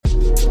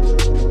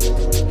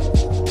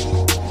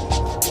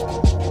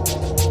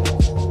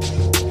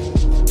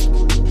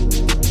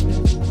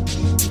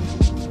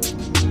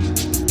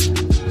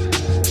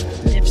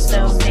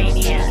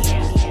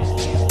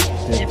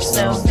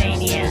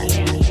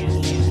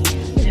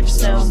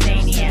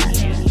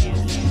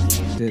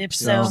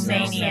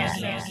Dipsomania.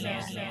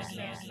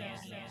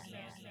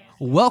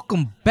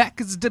 Welcome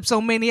back. It's the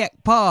Dipsomaniac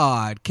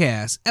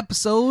Podcast,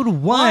 episode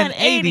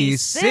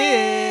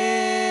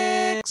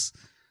 186.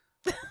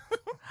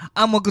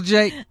 I'm Uncle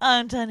Jake.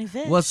 I'm Tiny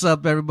Fish. What's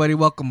up, everybody?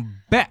 Welcome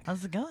back.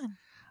 How's it going?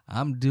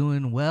 I'm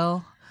doing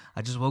well.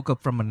 I just woke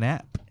up from a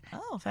nap.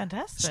 Oh,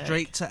 fantastic.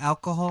 Straight to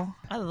alcohol.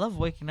 I love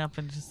waking up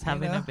and just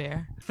having a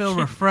beer. Feel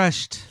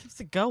refreshed. Keeps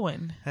it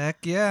going.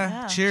 Heck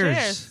yeah.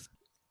 Cheers.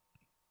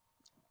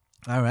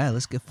 All right,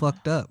 let's get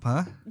fucked up,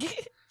 huh?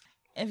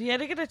 If you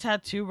had to get a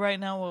tattoo right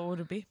now, what would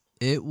it be?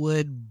 It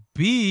would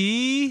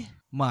be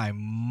my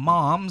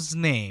mom's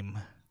name.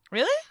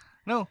 Really?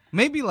 No,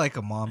 maybe like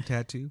a mom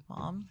tattoo.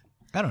 Mom?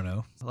 I don't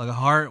know. Like a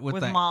heart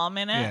with that. mom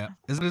in it? Yeah.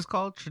 Isn't this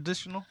called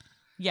traditional?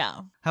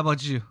 Yeah. How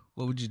about you?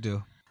 What would you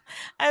do?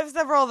 I have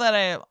several that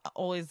I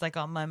always like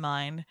on my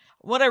mind.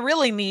 What I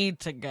really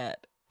need to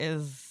get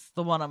is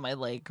the one on my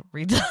leg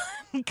redone,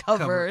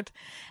 covered.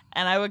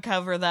 And I would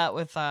cover that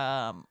with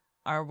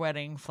our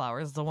wedding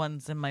flowers, the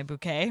ones in my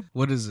bouquet.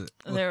 What is it?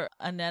 They're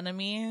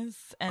anemones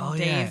and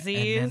daisies.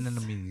 daisies. Yeah,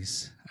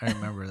 anemones. I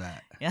remember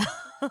that. Yeah.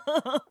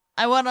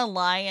 I want a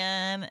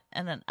lion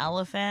and an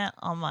elephant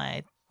on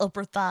my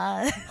upper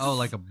thigh. Oh,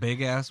 like a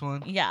big ass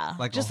one? Yeah.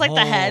 Like just a like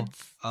the whole-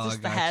 heads. Oh, just I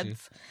the got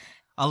heads.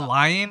 A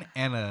lion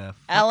and a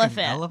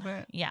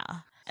elephant? Yeah.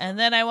 And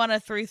then I want a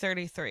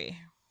 333.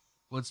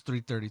 What's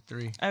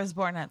 333? I was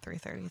born at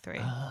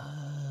 333.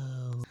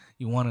 Oh.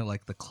 You wanted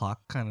like the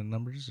clock kind of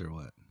numbers or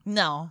what?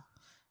 No.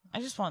 I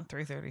just want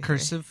 333.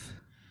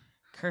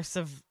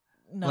 Cursive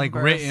numbers. Like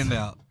written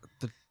out.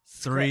 The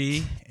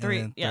three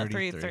and then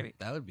 33. 330.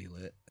 That would be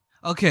lit.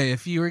 Okay,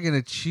 if you were going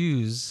to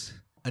choose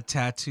a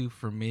tattoo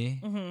for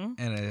me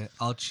and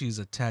I'll choose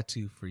a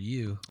tattoo for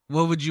you,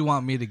 what would you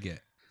want me to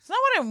get? It's not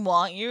what I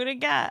want you to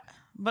get,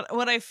 but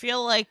what I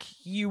feel like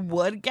you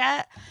would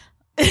get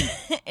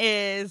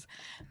is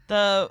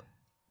the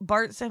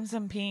Bart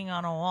Simpson peeing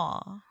on a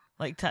wall,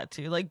 like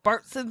tattoo, like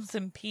Bart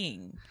Simpson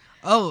peeing.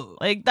 Oh,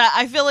 like that.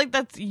 I feel like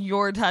that's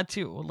your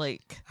tattoo.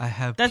 Like I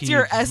have that's peed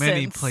your essence.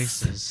 many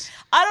places.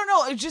 I don't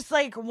know. It's just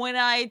like when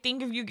I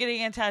think of you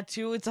getting a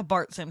tattoo, it's a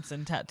Bart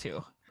Simpson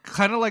tattoo.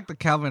 Kind of like the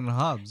Calvin and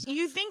Hobbes.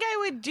 You think I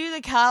would do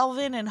the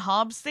Calvin and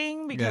Hobbes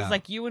thing because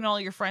like you and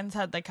all your friends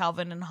had the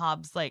Calvin and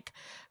Hobbes like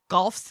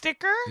golf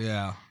sticker?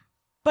 Yeah.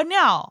 But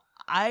now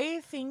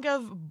I think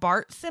of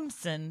Bart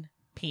Simpson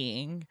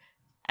peeing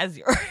as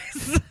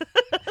yours.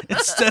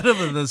 Instead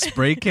of the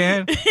spray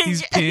can,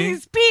 he's peeing.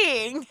 He's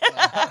peeing.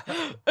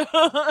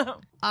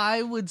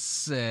 I would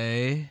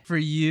say for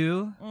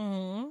you,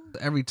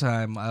 every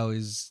time I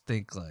always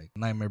think like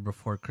Nightmare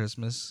Before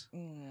Christmas.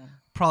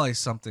 Probably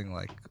something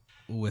like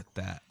with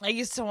that. I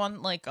used to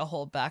want like a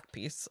whole back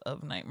piece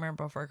of Nightmare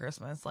Before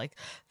Christmas, like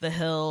the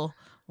hill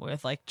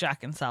with like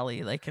Jack and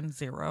Sally like in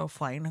Zero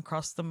flying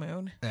across the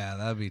moon. Yeah,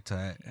 that'd be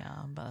tight.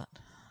 Yeah, but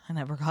I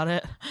never got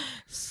it.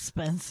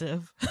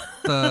 Expensive.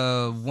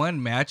 The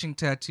one matching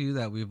tattoo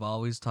that we've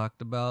always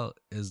talked about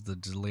is the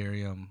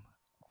Delirium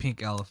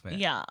pink elephant.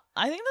 Yeah,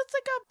 I think that's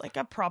like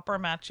a proper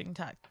matching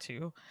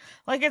tattoo.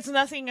 Like it's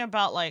nothing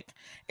about like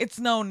it's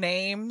no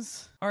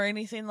names or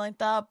anything like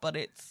that, but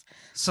it's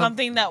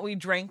something that we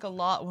drank a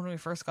lot when we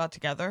first got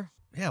together.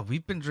 Yeah,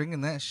 we've been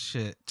drinking that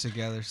shit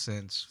together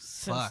since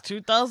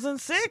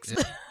 2006.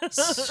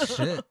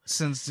 Shit,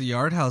 since the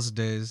Yard House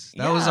days.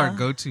 That was our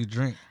go-to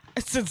drink.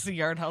 Since the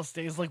Yard House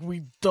days, like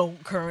we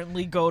don't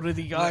currently go to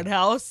the Yard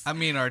House. I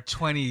mean, our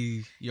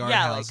 20 Yard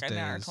House days. Yeah, like in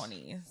our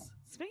 20s.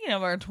 Speaking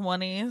of our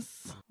 20s,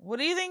 what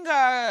do you think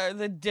are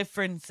the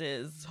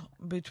differences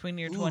between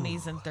your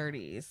 20s and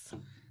 30s?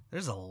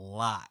 There's a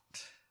lot.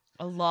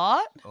 A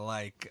lot?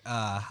 Like,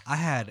 I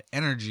had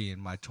energy in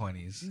my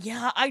 20s.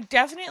 Yeah, I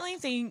definitely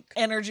think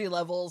energy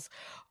levels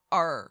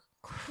are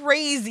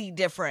crazy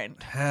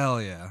different.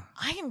 Hell yeah.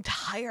 I am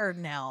tired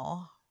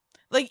now.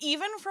 Like,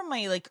 even from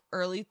my, like,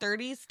 early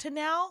 30s to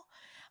now,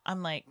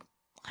 I'm like,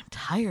 I'm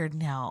tired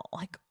now.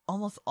 Like,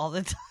 almost all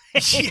the time.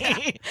 Yeah.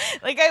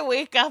 Like, I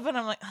wake up and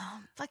I'm like, oh,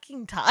 I'm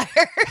fucking tired.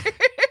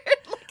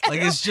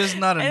 Like it's just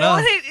not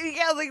enough.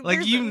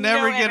 Like you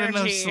never get energy.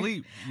 enough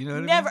sleep. You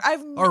know what I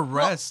mean? Or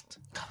rest.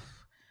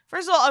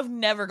 First of all, I've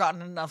never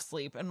gotten enough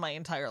sleep in my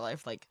entire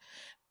life. Like,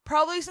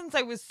 probably since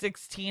I was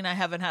 16, I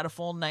haven't had a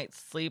full night's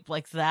sleep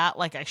like that,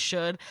 like I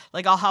should.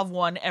 Like, I'll have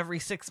one every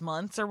 6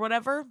 months or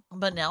whatever.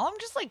 But now I'm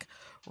just, like,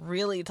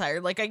 really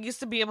tired. Like, I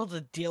used to be able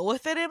to deal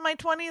with it in my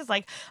 20s.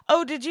 Like,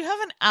 oh, did you have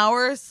an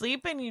hour of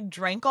sleep and you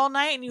drank all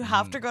night and you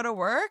have to go to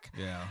work?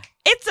 Yeah.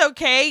 It's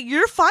okay.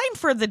 You're fine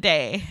for the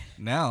day.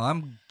 Now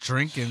I'm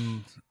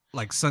drinking,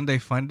 like, Sunday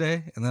Fun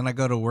Day, and then I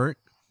go to work.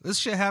 This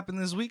shit happened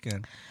this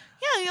weekend.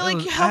 Yeah,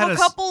 you have a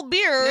couple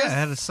beers. Yeah, I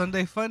had a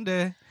Sunday Fun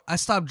Day. I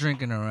stopped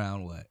drinking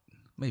around,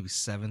 maybe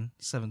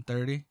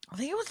 7:30. I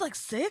think it was like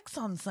 6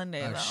 on Sunday,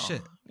 though.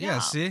 Shit. Yeah,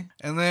 see?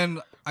 And then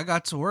I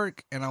got to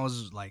work, and I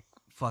was like,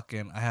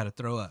 fucking, I had to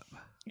throw up.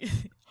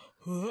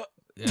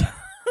 Yeah.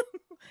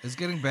 It's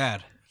getting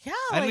bad. Yeah,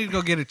 I need to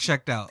go get it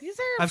checked out. These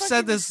are I've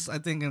said this, I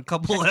think, in a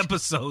couple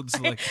episodes.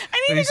 Like,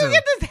 I need to go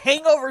get this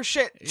hangover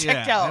shit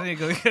checked out. I need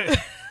to go get it.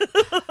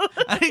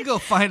 I need to go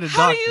find a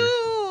How doctor.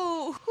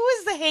 who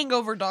is the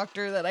hangover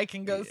doctor that I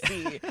can go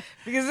see?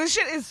 Because this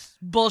shit is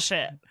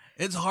bullshit.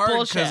 It's hard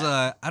Bullshit.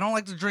 because I don't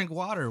like to drink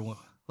water.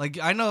 Like,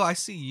 I know I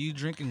see you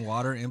drinking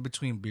water in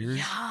between beers.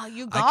 Yeah,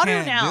 you got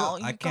her can't now.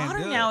 do it. I You can't got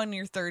her do now it. in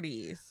your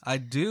 30s. I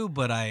do,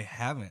 but I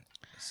haven't.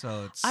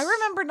 So it's. I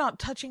remember not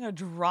touching a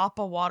drop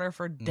of water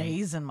for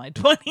days in my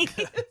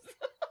 20s.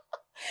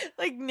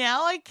 Like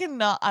now I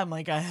cannot. I'm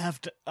like, I have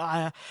to.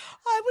 I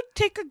would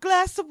take a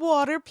glass of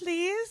water,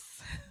 please.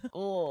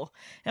 Oh,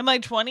 in my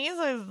 20s,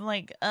 I was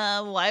like,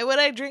 why would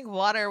I drink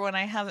water when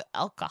I have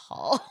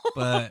alcohol?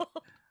 But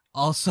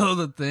also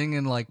the thing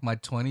in like my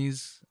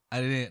 20s,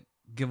 I didn't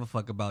give a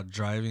fuck about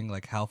driving,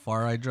 like how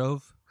far I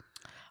drove.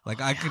 Like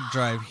I could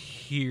drive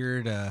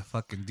here to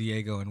fucking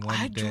Diego in one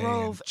I day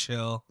drove and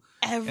chill,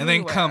 Everywhere. and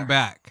then come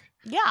back.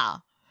 Yeah.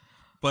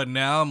 But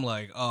now I'm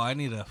like, oh, I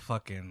need to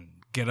fucking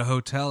get a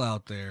hotel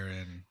out there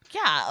and.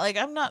 Yeah, like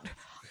I'm not.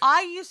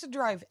 I used to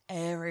drive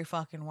every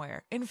fucking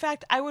where. In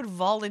fact, I would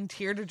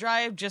volunteer to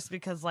drive just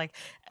because, like,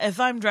 if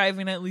I'm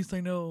driving, at least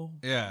I know.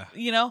 Yeah.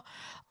 You know?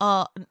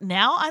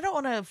 Now I don't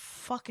want to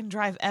fucking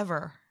drive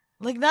ever.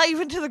 Like, not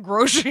even to the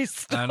grocery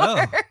store. I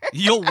know.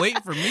 You'll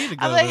wait for me to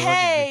go. I'm like, to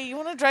hey, you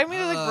want to drive me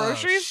to the Oh,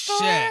 grocery store?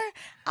 shit.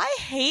 I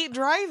hate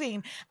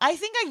driving. I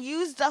think I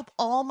used up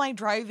all my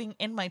driving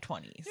in my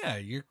 20s. Yeah,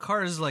 your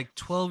car is like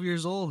 12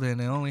 years old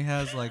and it only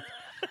has like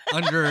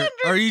under,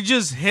 or you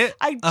just hit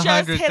I just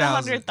hit 100,000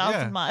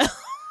 100,000 miles.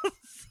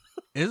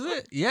 Is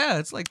it? Yeah,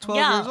 it's like 12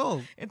 Yeah. years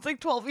old. It's like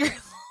 12 years.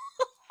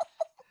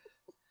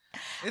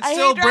 It's I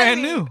still hate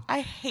brand driving. new. I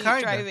hate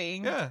Kinda.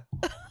 driving. Yeah.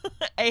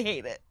 I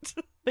hate it.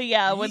 But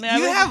yeah, when you I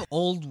was, have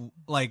old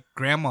like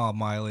grandma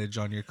mileage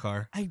on your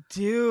car. I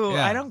do.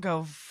 Yeah. I don't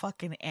go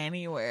fucking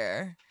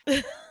anywhere.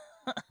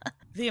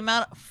 The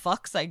amount of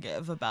fucks I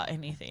give about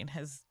anything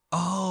has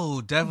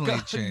Oh,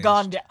 definitely changed.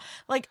 gone down.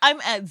 Like I'm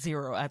at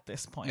 0 at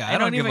this point. Yeah, I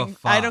don't give a I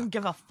fuck. don't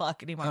give a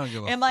fuck anymore. I don't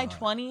give a In my fuck.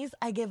 20s,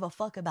 I give a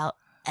fuck about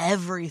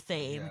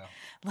everything. Yeah.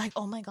 Like,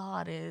 oh my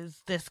god,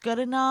 is this good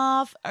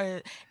enough?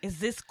 Or is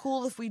this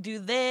cool if we do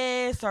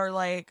this? Or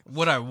like,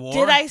 What I wore.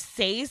 did I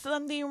say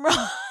something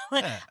wrong?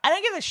 Like, Yeah. I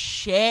don't give a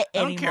shit I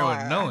don't anymore. care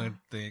what no one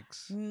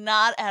thinks.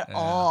 Not at Yeah.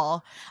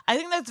 all. I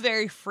think that's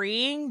very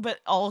freeing, but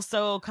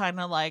also kind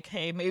of like,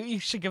 hey, maybe you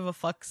should give a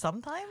fuck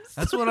sometimes.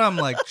 That's what I'm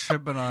like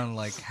tripping on,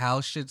 like how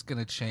shit's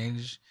gonna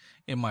change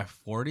in my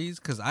 40s,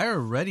 because I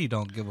already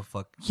don't give a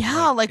fuck.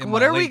 Yeah, like in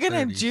what my are we late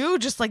gonna 30s. do?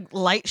 Just like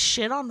light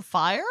shit on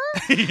fire?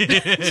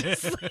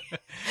 Just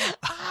like,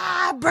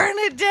 burn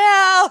it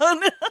down.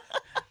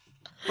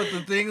 But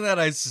the thing that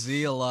I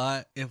see a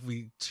lot if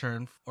we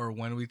turn or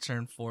when we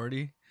turn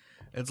 40,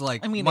 it's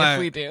like I mean, my, if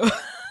we do.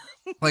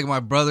 like my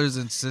brothers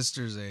and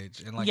sisters'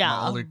 age and like Yeah.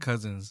 my older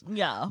cousins.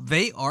 Yeah.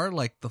 They are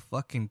like the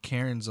fucking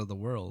Karens of the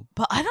world.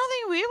 But I don't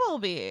think we will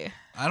be.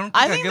 I don't think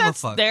I I, think give that's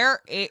a fuck.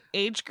 their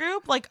age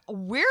group. Like,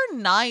 we're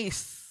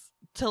nice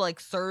to like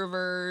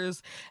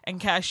servers and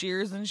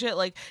cashiers and shit.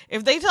 Like,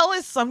 if they tell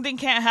us something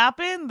can't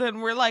happen,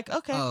 then we're like,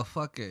 okay, Oh,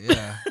 fuck it,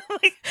 yeah.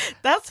 like,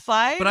 that's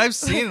fine. But I've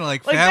seen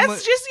like like family.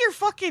 that's just your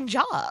fucking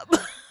job.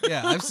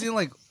 Yeah, I've seen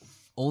like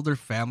older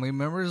family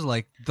members,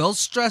 like they'll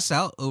stress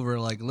out over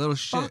like little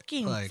shit.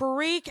 Fucking Like,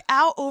 freak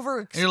out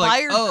over you're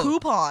like, expired oh,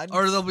 coupons.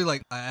 or they'll be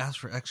like, I asked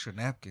for extra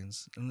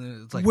napkins. And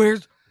then it's like,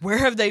 Where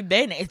have they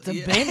been? It's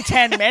Yeah. been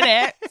 10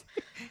 minutes.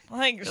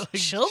 Like, Like, chill the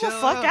chill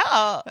fuck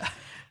out. out.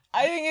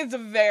 I think it's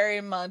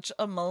very much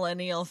a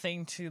millennial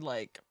thing to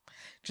like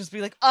just be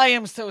like, I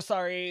am so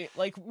sorry.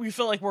 Like, we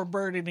feel like we're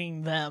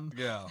burdening them.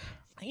 yeah.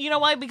 You know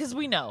why? Because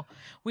we know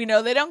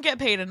they don't get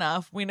paid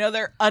enough. We know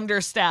they're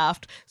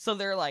understaffed. So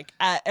they're like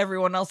at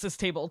everyone else's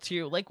table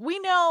too. Like, we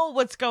know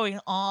what's going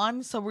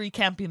on. So we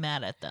can't be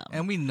mad at them.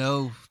 And we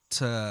know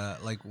to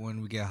like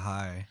when we get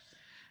high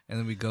and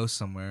then we go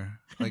somewhere.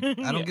 Like, I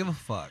don't Yeah. give a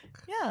fuck.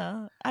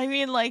 Yeah. I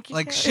mean, like, you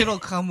Like, can- shit'll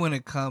come when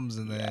it comes,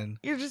 and then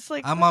You're just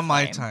like, I'm "That's on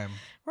my fine. time.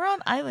 We're on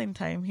island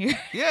time here.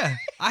 Yeah.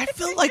 I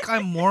feel like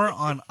I'm more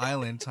on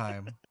island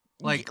time.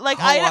 Like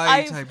I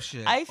Hawaii type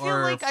shit. I feel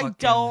or like I fucking-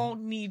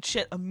 don't need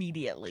shit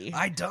immediately.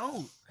 I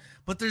don't.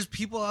 But there's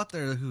people out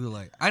there who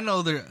like, I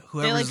know there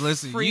whoever's like,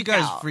 listening, you freak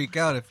guys out. freak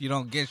out if you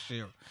don't get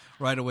shit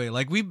right away.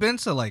 Like, we've been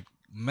to like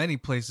many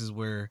places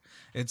where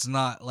it's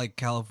not like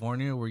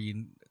California where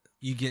you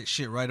get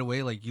shit right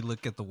away. Like, you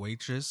look at the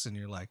waitress and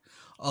you're like,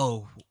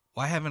 oh,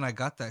 why haven't I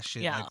got that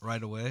shit Yeah. like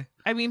right away?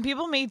 I mean,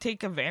 people may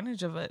take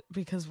advantage of it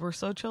because we're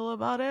so chill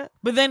about it.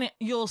 But then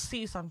you'll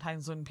see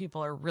sometimes when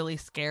people are really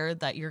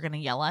scared that you're going to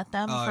yell at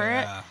them Oh for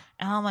it. yeah.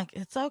 And I'm like,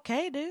 it's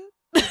okay, dude.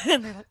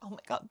 And they're like, oh my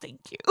God, thank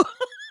you.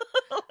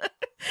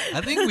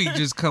 I think we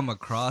just come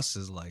across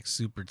as like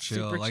super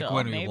chill. Super like chill,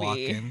 when we maybe. walk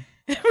in.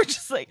 We're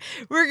just like,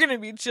 we're going to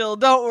be chill.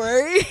 Don't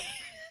worry.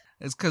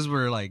 It's because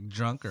we're like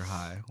drunk or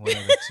high. One of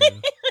the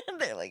two. And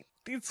they're like,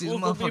 these These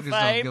fools will be motherfuckers don't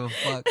fine. give a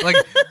fuck. Like,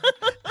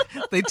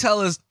 they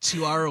tell us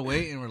 2 hour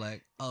wait and we're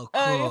like, oh,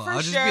 cool. For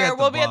I'll just sure. be at the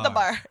we'll bar. be at the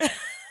bar.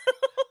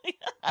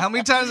 How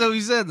many times have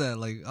we said that?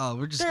 Like, oh,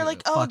 we're just. They're gonna,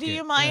 like, oh, fuck do it.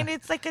 you mind? Yeah.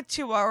 It's like a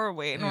 2-hour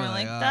wait. And You're we're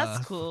like,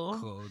 that's cool.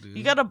 Cool, dude.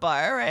 You got a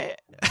bar, right?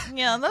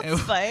 Yeah, that's And-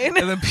 fine.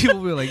 And then people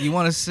be like, "You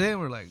want to sit?" And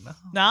we're like, "No,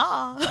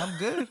 Nah. I'm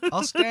good.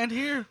 I'll stand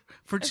here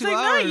for It's 2 like,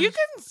 hours."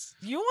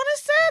 no, you want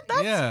to sit?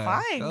 That's Yeah,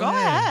 fine. go Go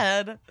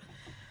ahead.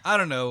 I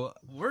don't know.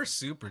 We're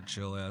super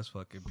chill ass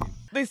fucking people.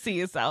 They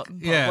see us out in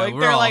public. Yeah, we're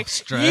They're all like,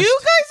 stressed. you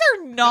guys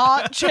are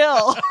not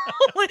chill.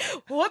 Like,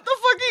 what the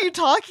fuck are you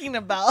talking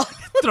about?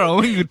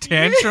 Throwing a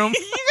tantrum.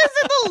 You guys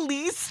are the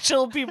least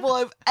chill people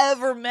I've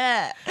ever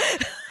met.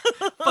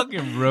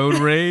 Fucking road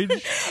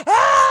rage.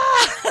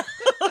 Ah!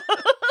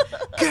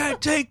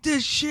 Can't take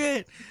this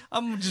shit.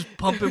 I'm just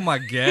pumping my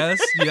gas,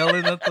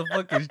 yelling at the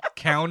fucking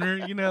counter.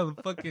 You know,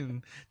 the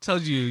fucking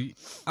tells you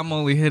I'm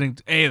only hitting.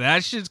 Hey,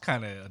 that shit's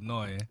kind of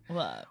annoying.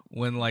 What?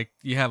 When like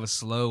you have a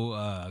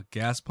slow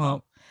gas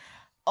pump.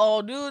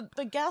 Oh, dude,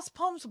 the gas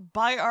pumps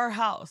by our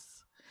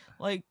house,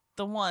 like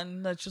the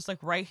one that's just like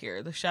right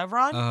here, the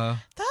Chevron.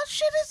 That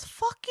shit is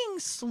fucking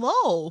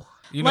slow.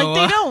 You know like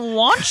they what? don't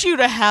want you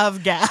to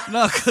have gas.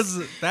 No,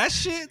 because that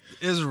shit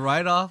is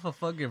right off a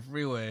fucking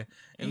freeway.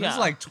 And Yeah. it's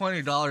like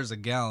 $20 a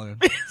gallon.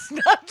 It's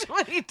not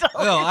 $20.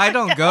 No, I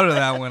don't go to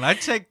that one. I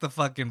take the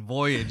fucking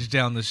Voyage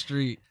down the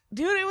street.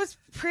 Dude, it was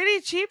pretty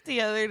cheap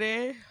the other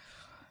day.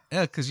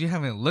 Yeah, because you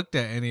haven't looked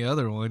at any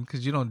other one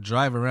because you don't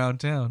drive around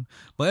town.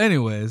 But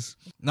anyways,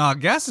 nah,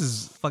 gas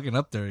is fucking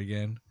up there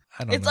again.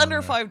 I don't It's know,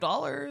 under man.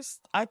 $5.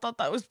 I thought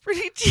that was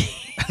pretty cheap.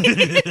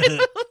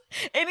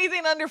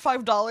 Anything under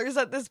 $5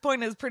 at this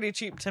point is pretty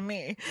cheap to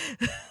me.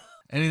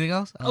 Anything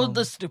else? Oh,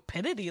 the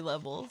stupidity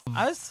level.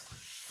 I was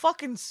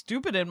fucking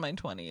stupid in my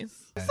 20s.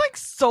 It's like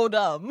so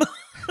dumb.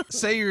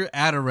 Say you're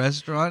at a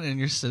restaurant and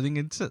you're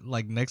sitting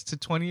like next to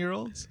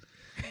 20-year-olds.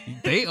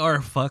 They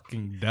are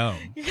fucking dumb.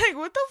 You're like,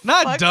 what the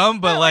Not fuck? dumb,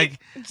 but like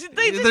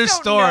they just their don't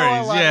stories,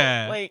 know a lot.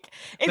 yeah. Like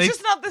it's They-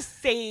 just not the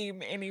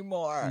same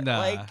anymore. Nah.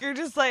 Like you're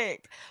just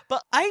like,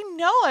 but I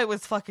know I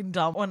was fucking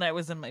dumb when I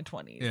was in my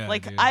 20s. Yeah,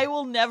 like dude. I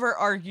will never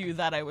argue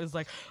that I was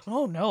like,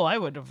 oh no, I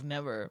would have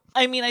never.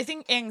 I mean, I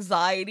think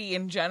anxiety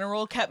in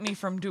general kept me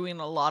from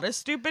doing a lot of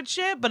stupid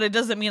shit, but it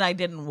doesn't mean I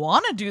didn't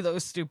want to do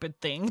those stupid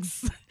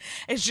things.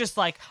 It's just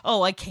like,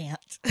 oh, I can't.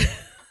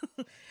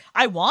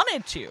 I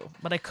wanted to,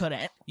 but I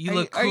couldn't. you Are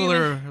look are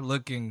cooler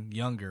looking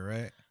younger,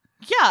 right?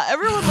 Yeah,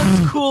 everyone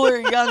looks cooler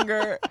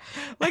younger.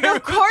 Like,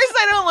 of course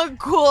I don't look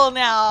cool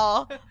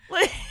now.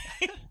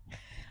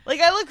 Like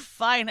I look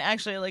fine,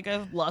 actually. Like,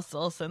 I've lost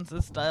all sense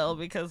of style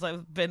because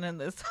I've been in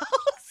this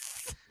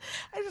house.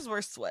 I just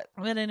wear sweat.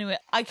 But anyway,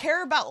 I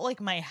care about, like,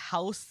 my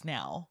house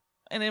now.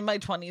 And in my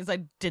 20s,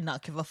 I did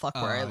not give a fuck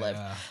where I lived.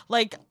 Yeah.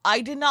 Like,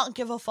 I did not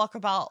give a fuck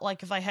about,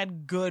 like, if I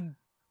had good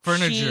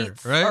Furniture,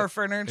 sheets right? or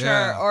furniture,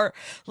 Yeah. or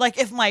like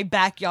if my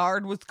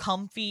backyard was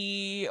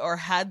comfy or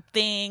had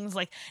things.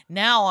 Like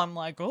now I'm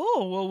like,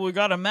 oh well, we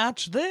gotta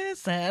match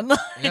this, and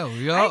Yeah,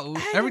 we all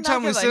I every did not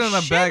time we give a sit in the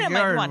shit in my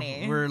backyard,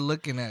 20s. we're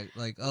looking at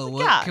like, oh,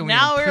 what yeah. can we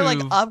Now improve? we're like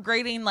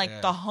upgrading like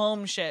Yeah. the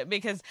home shit,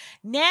 because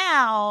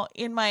now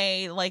in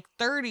my like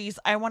 30s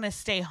I want to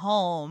stay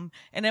home,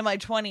 and in my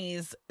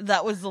 20s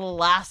that was the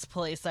last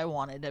place I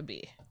wanted to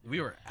be. We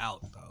were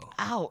out though.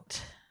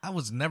 Out. I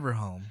was never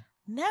home.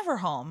 Never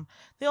home.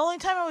 The only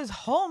time I was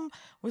home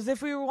was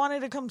if we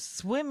wanted to come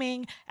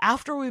swimming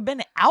after we've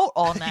been out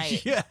all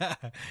night. Yeah.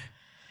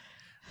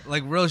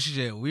 Like real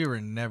shit, we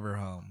were never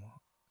home.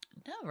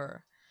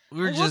 Never. We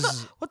were Like,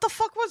 just what the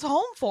fuck was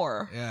home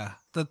for? yeah.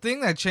 The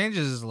thing that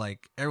changes is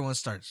like everyone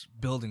starts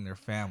building their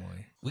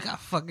family. We got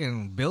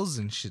fucking bills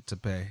and shit to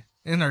pay.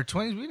 In our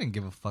 20s, we didn't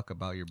give a fuck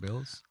about your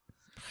bills.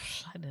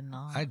 I did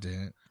not. I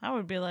didn't. I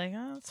would be like,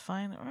 oh, that's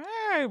fine.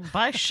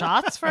 Buy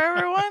shots for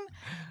everyone?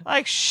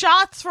 Like,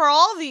 shots for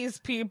all these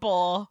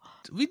people.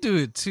 We do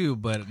it too,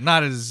 but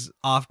not as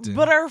often.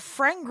 But our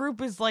friend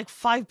group is like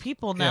 5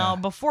 people now.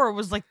 Yeah. Before it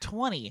was like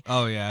 20.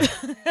 oh yeah.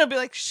 I'd be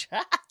like,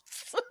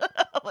 shots.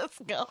 Let's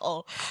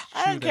go.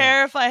 I don't Shoot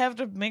care if I have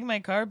to make my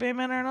car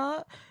payment or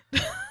not.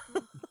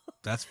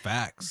 That's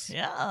facts.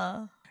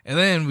 Yeah. And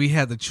then we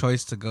had the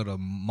choice to go to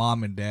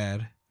mom and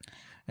dad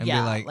and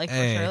yeah, be like, for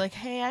hey, sure. Like,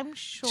 hey, I'm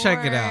short.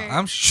 check it out.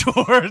 I'm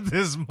short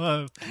this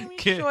month. I'm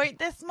Kid- short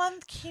this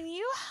month. Can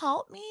you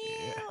help me?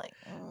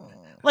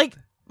 Like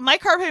my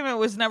car payment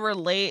was never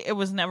late. It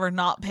was never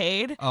not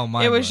paid. Oh,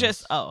 mine It was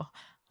just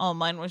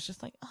mine was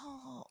just like,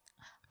 oh,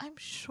 I'm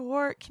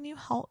short. Can you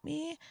help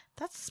me?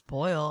 That's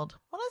spoiled.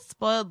 What a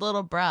spoiled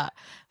little brat.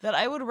 That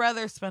I would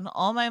rather spend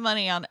all my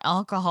money on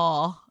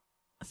alcohol.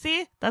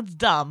 See, that's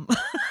dumb.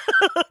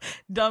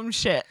 Dumb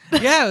shit.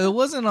 Yeah, it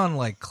wasn't on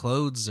like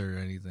clothes or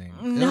anything.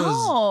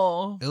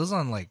 No. It was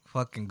on like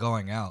fucking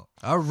going out.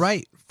 All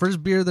right.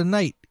 First beer of the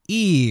night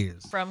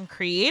is From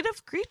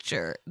Creative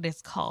Creature, it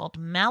is called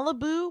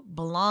Malibu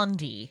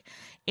Blondie.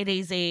 It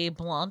is a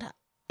blonde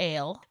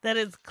ale that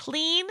is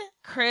clean,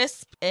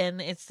 crisp,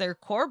 and it's their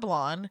core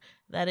blonde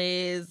that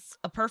is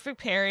a perfect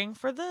pairing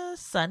for the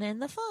sun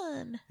and the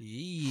fun.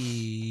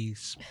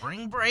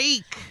 spring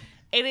break.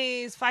 It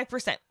is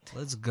 5%.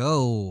 Let's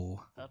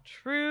go. A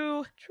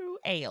true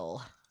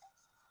ale.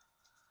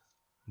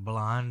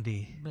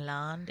 Blondie.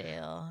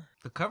 Blondale.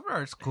 The cover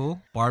art's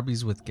cool.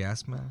 Barbies with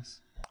gas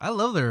masks. I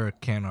love their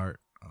can art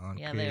on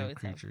Yeah, they Creative always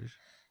have Creatures.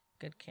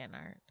 good can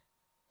art.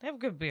 They have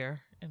good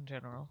beer in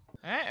general.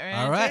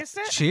 All right.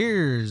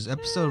 Cheers.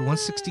 Episode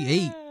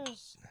 168.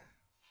 Yes.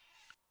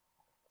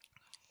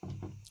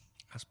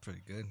 That's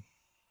pretty good.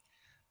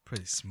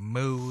 Pretty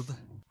smooth.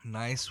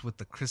 Nice with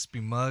the crispy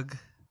mug.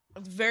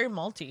 It's very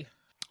malty.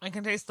 I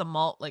can taste the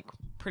malt like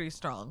pretty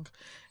strong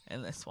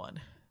in this one.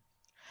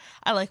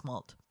 I like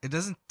malt. It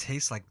doesn't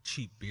taste like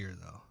cheap beer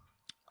though.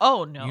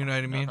 Oh no. You know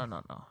what I mean?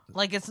 No.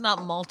 Like it's not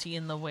malty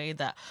in the way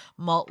that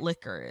malt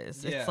liquor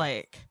is. Yeah. It's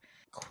like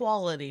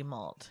quality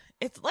malt.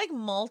 It's like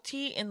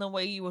malty in the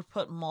way you would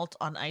put malt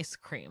on ice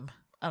cream.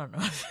 I don't know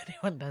if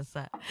anyone does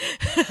that.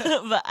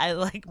 But I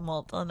like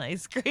malt on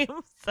ice cream.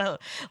 So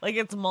like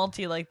it's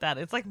malty like that.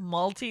 It's like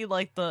malty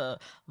like the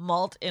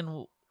malt in,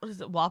 what is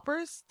it,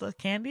 Whoppers? The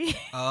candy?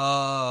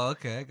 Oh,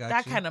 okay. I got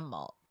That you. kind of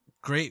malt.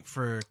 Great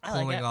for I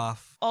like cooling it.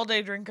 off. All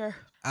day drinker.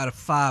 Out of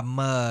 5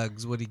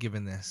 mugs, what are you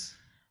giving this?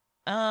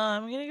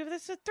 I'm gonna give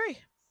this a 3.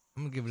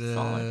 I'm gonna give it a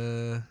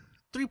Solid.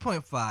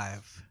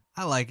 3.5.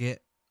 I like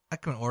it. I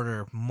can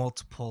order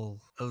multiple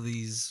of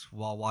these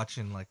while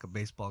watching like a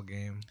baseball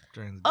game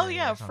during the day. Oh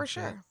yeah, or some for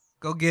shit. sure.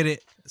 Go get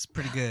it. It's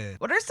pretty good.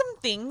 What are some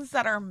things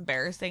that are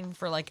embarrassing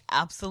for like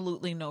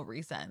absolutely no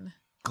reason?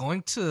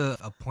 Going to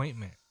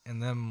appointment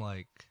and them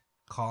like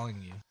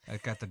calling you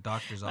like at the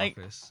doctor's Like-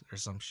 office or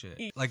some shit,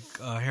 like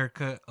a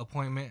haircut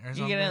appointment or You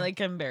something. get like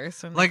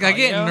embarrassed when they Like I call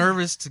get you?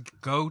 nervous to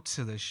go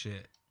to the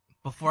shit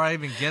before I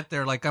even get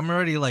there. Like I'm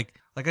already like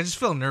I just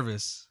feel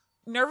nervous.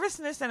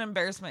 Nervousness and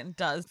embarrassment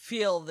does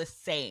feel the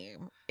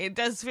same. It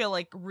does feel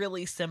like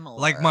really similar.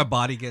 Like my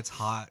body gets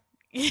hot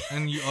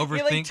and you overthink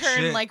you like turn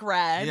shit. like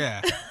red.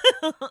 Yeah.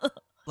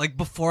 Like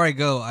before I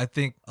go, I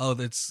think, oh,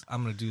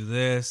 I'm gonna do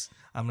this.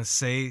 I'm gonna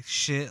say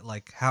shit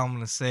like how I'm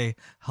gonna say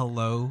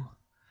hello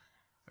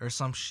or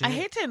some shit. I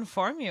hate to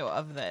inform you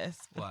of this,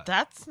 but What?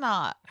 that's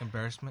not.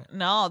 Embarrassment.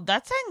 No,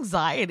 that's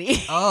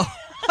anxiety. Oh,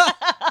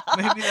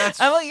 maybe that's.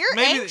 I'm like, you're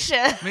maybe,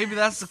 anxious. Maybe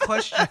that's the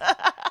question.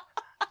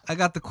 I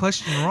got the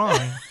question wrong.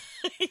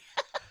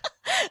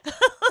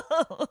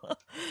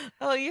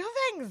 Oh, you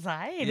have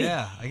anxiety.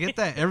 Yeah, I get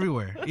that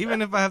everywhere.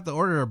 Even if I have to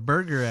order a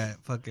burger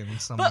at fucking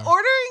somewhere. But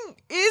ordering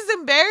is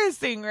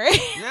embarrassing, right?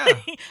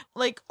 Yeah.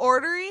 Like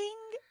ordering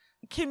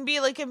can be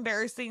like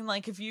embarrassing,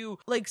 like if you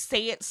like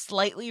say it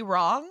slightly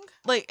wrong,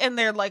 like, and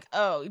they're like,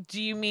 oh,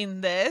 do you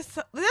mean this?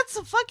 That's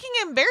fucking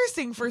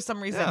embarrassing for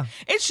some reason. Yeah.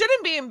 It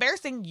shouldn't be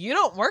embarrassing. You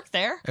don't work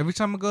there. Every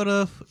time I go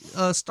to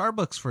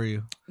Starbucks for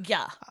you,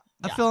 Yeah.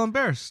 I Yeah. feel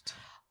embarrassed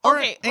or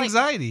Okay, like-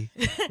 anxiety.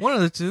 One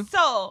of the two.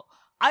 So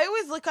I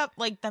always look up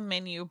like the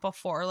menu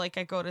before like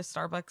I go to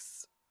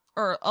Starbucks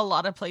or a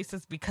lot of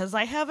places because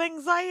I have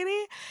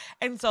anxiety.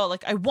 And so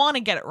like I want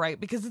to get it right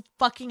because it's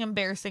fucking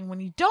embarrassing when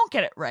you don't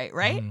get it right,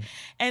 right? Mhm.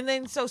 And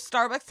then so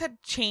Starbucks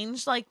had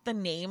changed like the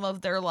name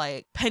of their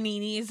like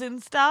paninis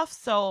and stuff.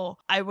 So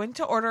I went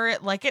to order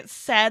it like it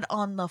said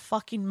on the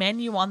fucking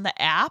menu on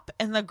the app,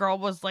 and the girl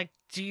was like,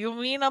 do you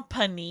mean a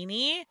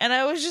panini? And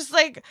I was just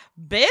like,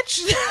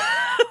 bitch.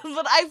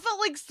 But I felt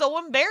like so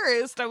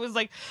embarrassed. I was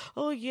like,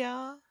 oh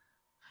yeah.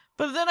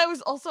 But then I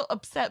was also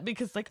upset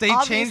because like They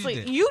obviously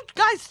changed it. you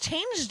guys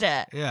changed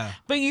it. Yeah.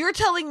 But you're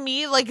telling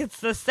me like it's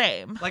the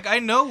same. Like I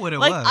know what it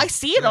Like was. I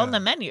see it Yeah. on the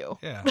menu.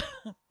 Yeah.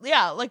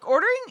 Yeah, like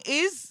ordering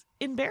is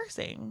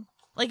embarrassing.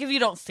 Like if you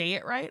don't say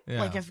it right. Yeah.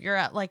 Like if you're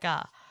at like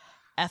a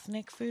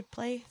ethnic food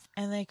place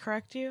and they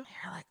correct you,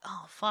 you're like,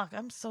 oh fuck,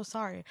 I'm so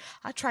sorry.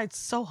 I tried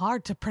so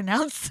hard to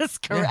pronounce this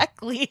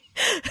correctly.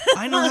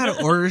 I know how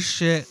to order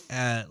shit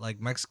at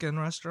like Mexican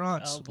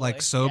restaurants, Oh, boy.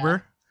 like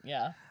sober.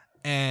 Yeah.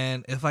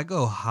 And if I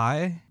go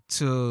high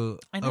to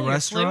I know a you're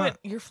restaurant,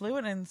 You're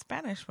fluent in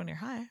Spanish when you're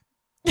high.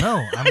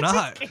 no, I'm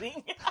not. Just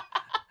kidding.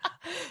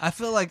 I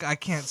feel like I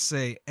can't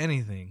say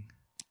anything.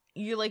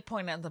 You like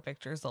point out the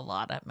pictures a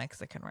lot at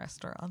Mexican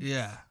restaurants.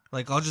 Yeah.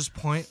 Like I'll just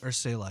point or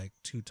say like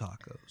 2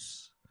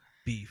 tacos,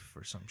 beef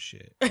or some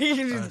shit.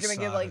 You're or just gonna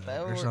get like asada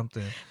the or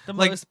something. the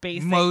Like most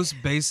basic. most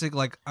basic,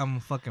 like I'm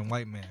a fucking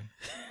white man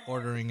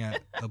ordering at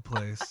a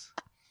place.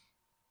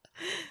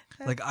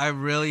 Like I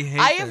really hate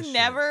I that have shit.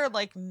 never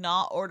like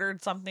not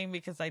ordered something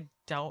because I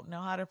don't know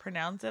how to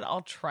pronounce it.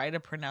 I'll try to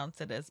pronounce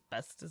it as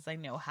best as I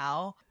know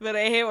how. But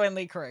I hate when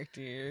they correct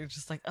you. You're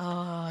just like, oh,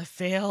 I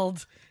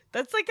failed.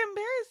 That's like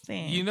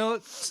embarrassing. You know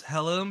it's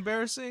hella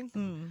embarrassing?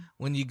 Hmm.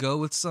 When you go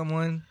with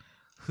someone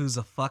who's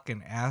a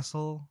fucking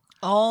asshole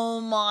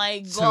Oh my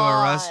god. to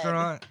a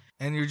restaurant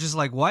and you're just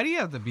like, why do you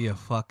have to be a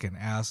fucking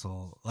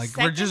asshole? Like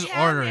we're just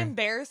Secondhand ordering.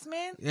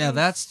 embarrassment. Yeah, is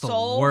that's the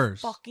so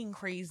worst. Fucking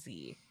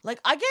crazy. Like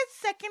I get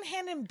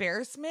secondhand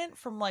embarrassment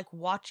from like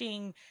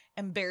watching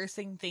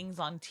embarrassing things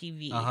on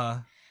TV. Uh-huh.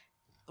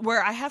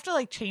 Where I have to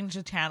like change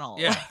the channel.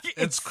 Yeah, Like,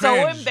 it's so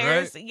cringe,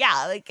 embarrassing.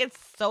 Yeah, like it's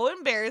so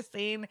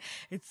embarrassing.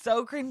 It's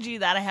so cringy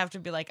that I have to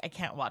be like, I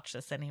can't watch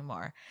this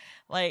anymore.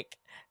 Like,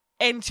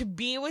 and to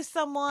be with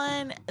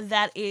someone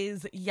that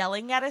is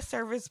yelling at a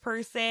service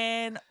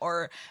person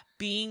or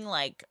being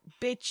like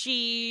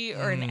bitchy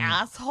or an Mm.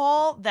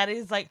 asshole, that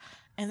is like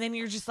And then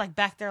you're just like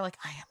back there like,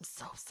 I am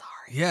so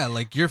sorry. Yeah,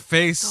 like your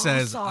face So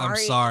says, I'm sorry.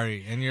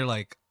 sorry. And you're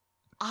like,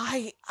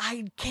 I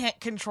can't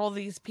control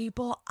these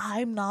people.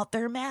 I'm not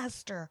their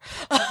master.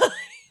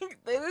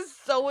 It is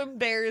so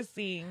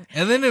embarrassing.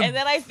 and then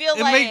I feel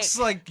it like makes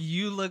like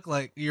you look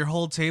like your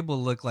whole table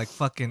look like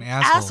fucking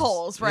assholes.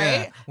 Assholes, right?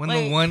 Yeah, when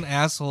Like- the one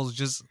asshole's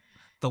just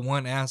the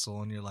one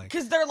asshole, and you're like,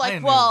 because they're I like,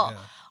 knew, well, yeah.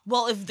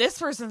 well, if this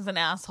person's an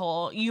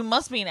asshole, you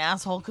must be an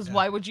asshole because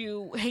why would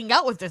you hang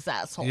out with this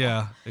asshole?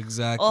 Yeah,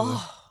 exactly.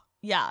 Oh,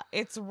 yeah,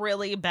 it's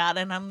really bad.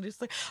 And I'm just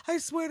like, I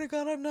swear to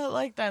God, I'm not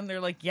like that. And they're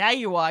like, yeah,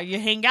 you are. You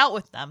hang out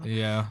with them.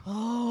 Yeah,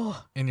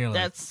 Oh, and you're like,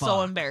 that's so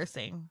fuck.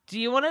 embarrassing. Do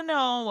you want to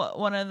know what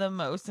one of the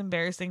most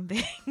embarrassing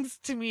things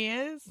to me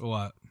is?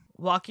 What?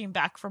 Walking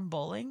back from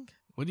bowling.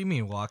 What do you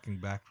mean walking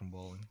back from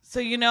bowling?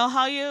 So you know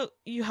how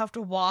you have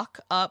to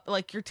walk up,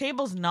 like your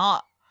table's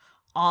not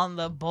on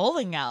the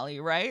bowling alley,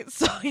 right?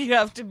 So you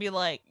have to be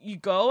like, you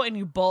go and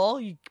you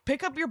bowl, you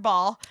pick up your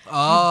ball, you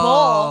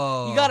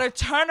bowl, you gotta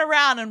turn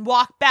around and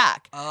walk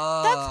back. That's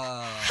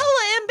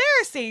hella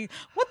embarrassing.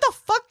 What the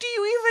fuck do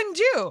you even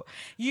do?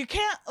 You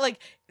can't, like,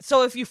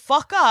 so if you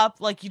fuck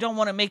up, like, you don't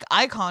want to make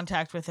eye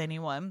contact with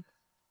anyone.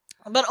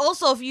 But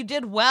also, if you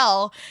did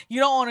well, you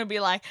don't want to be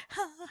like,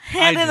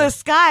 hand in do. the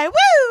sky,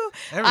 woo!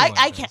 Everyone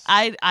I does.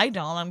 can't, I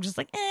don't. I'm just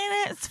like,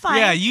 it's fine.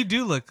 Yeah, you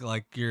do look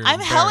like you're.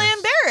 I'm hella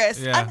embarrassed.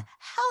 Yeah. I'm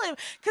hella,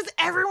 because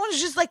everyone's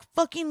just like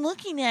fucking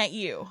looking at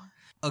you.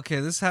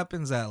 Okay, this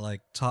happens at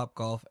like Top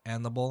Golf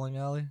and the bowling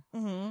alley.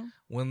 Mm-hmm.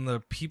 When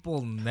the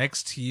people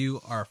next to you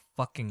are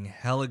fucking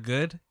hella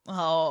good,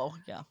 Oh,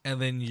 yeah.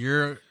 and then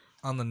you're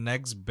on the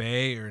next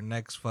bay or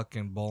next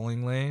fucking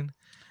bowling lane,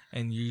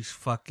 and you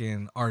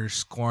fucking are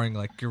scoring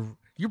like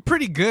you're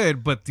pretty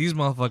good, but these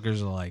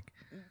motherfuckers are like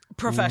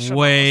Professionals.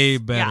 way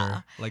better.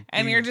 Yeah. Like,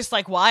 And you're just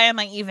like, why am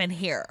I even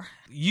here?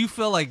 you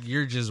feel like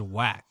you're just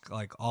whack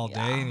like all day,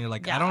 Yeah. and you're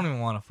like, Yeah. I don't even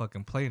want to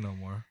fucking play no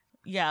more.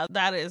 Yeah,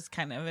 that is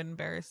kind of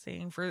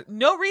embarrassing for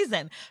no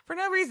reason. For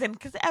no reason,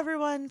 because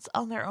everyone's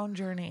on their own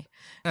journey.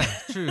 Yeah,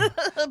 true.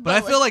 But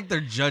I feel like they're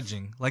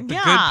judging, like the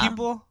Yeah. good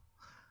people.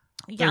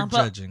 yeah, they're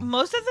but judging.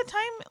 most of the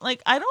time,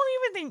 like, I don't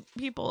even think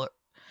people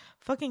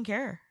fucking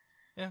care.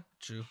 Yeah,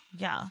 true.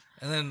 Yeah,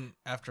 And then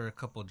after a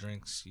couple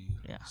drinks, you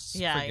yeah, just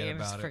yeah. forget You about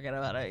just it. forget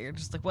about it. You're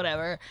just like,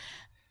 whatever.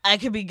 I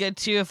could be good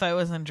too if I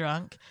wasn't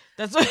drunk.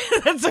 That's what.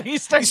 That's what you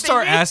start. You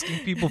start thinking. asking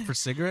people for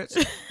cigarettes.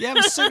 You have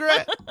a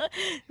cigarette?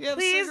 You have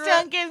Please a cigarette?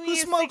 don't give me Who a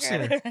smokes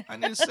cigarette. here? I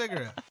need a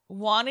cigarette.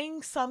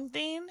 Wanting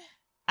something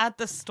at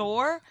the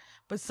store,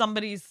 but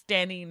somebody's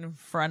standing in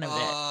front of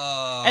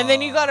it. And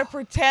then you gotta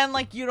pretend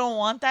like you don't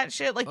want that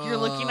shit, like you're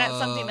looking at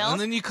something else.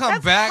 And then you come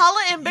That's back. hella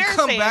You embarrassing.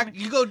 come back.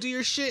 You go do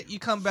your shit. You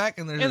come back,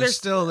 and they're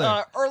still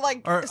there. or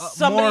like Or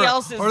somebody more,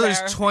 else is or there's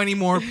there. 20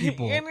 more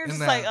people. And you're in just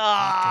that like,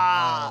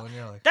 ah. fucking aisle, and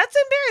you're like, That's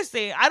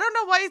embarrassing. I don't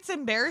know why it's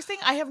embarrassing.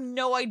 I have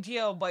no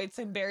idea why it's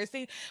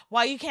embarrassing.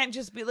 Why you can't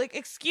just be like,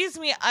 excuse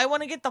me, I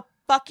want to get the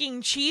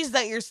fucking cheese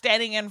that you're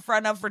standing in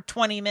front of for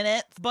 20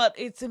 minutes. But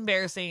it's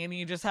embarrassing, and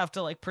you just have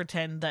to like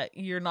pretend that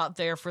you're not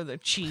there for the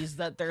cheese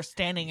that they're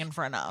standing in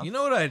front of. you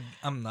know what?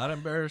 I'm not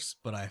embarrassed,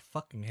 but I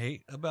fucking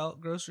hate about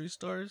grocery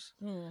stores,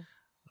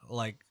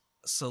 like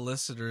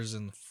solicitors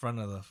in front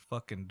of the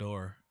fucking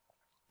door.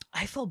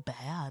 I feel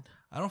bad.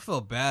 I don't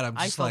feel bad. I'm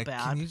I just feel like,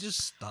 bad. can you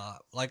just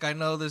stop? Like, I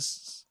know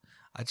this.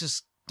 I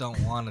just don't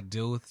want to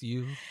deal with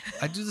you.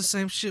 I do the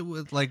same shit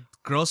with like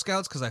Girl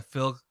Scouts because I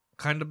feel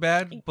kind of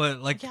bad,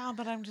 but like, Yeah,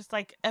 but I'm just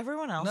like,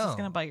 everyone else is No.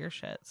 gonna buy your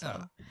shit.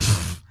 So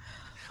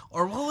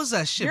or what was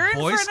that shit? You're in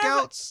Boy front of-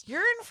 Scouts? you're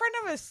in front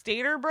of a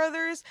Stater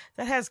Brothers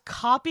that has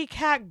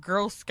copycat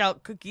Girl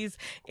Scout cookies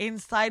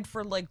inside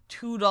for like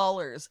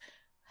 $2.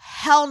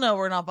 Hell no,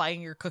 we're not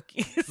buying your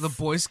cookies. The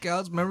Boy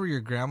Scouts. Remember,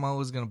 your grandma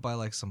was gonna buy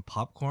like some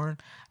popcorn,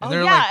 and Oh,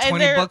 they're yeah, like and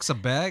 $20 a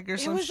bag or it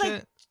some was, shit.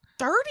 like,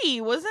 30,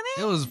 wasn't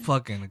it? It was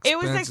fucking expensive. It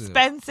was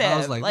expensive. I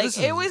was like, Like, this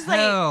it is was, like,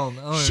 hell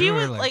no. She And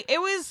we was were like, it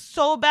was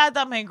so bad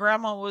that my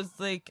grandma was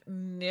like,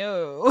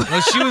 no. no,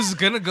 she was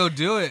gonna go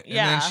do it, and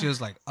Yeah. then she was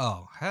like,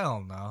 "Oh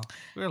hell no!"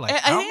 We were like, I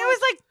 "How think it much?"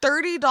 was like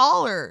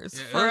 $30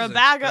 Yeah, it for a was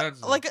bag of,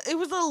 expensive. like, it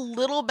was a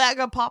little bag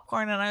of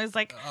popcorn, and I was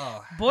like,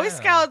 Oh, Boy hell.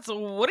 Scouts,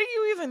 what are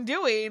you even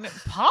doing?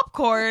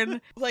 Popcorn?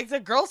 Like the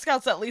Girl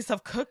Scouts at least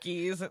have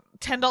cookies.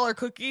 $10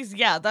 cookies?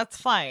 Yeah, that's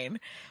fine.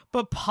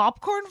 But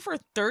popcorn for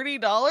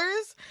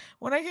 $30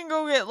 when I can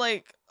go get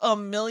like a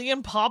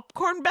million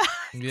popcorn bags?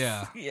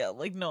 Yeah. Yeah,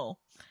 like no.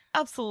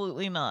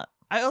 Absolutely not.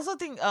 I also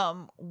think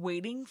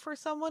waiting for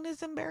someone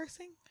is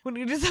embarrassing. When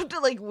you just have to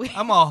like wait.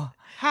 I'm all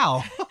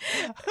how?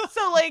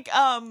 So like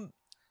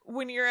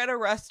when you're at a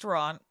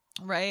restaurant,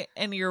 right,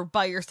 and you're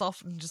by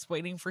yourself and just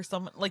waiting for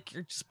someone, like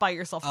you're just by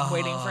yourself and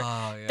waiting for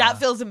yeah. that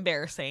feels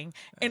embarrassing.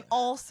 And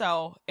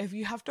also if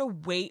you have to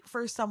wait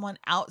for someone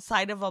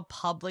outside of a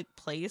public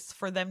place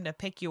for them to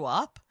pick you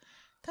up,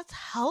 that's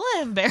hella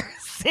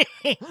embarrassing.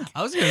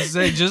 I was gonna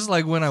say, just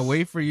like when I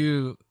wait for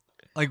you,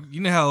 like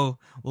you know how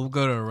we'll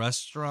go to a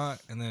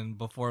restaurant and then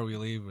before we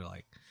leave, we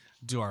like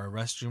do our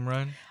restroom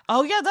run,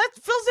 Oh yeah, that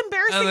feels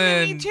embarrassing and to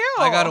then me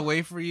too. I gotta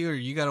wait for you, or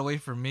you gotta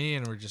wait for me,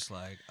 and we're just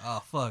like,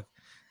 oh fuck.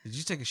 Did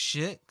you take a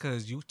shit?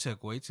 Because you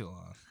took way too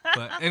long.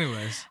 But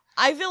anyways.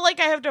 I feel like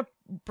I have to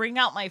bring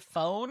out my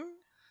phone.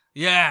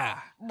 Yeah.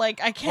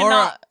 Like, I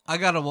cannot. Or I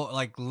gotta,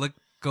 like,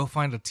 go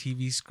find a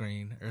TV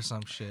screen or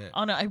some shit.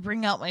 Oh, no, I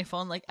bring out my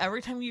phone. Like,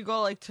 every time you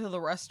go, like, to the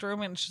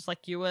restroom and it's just,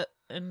 like, you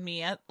and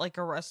me at, like,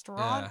 a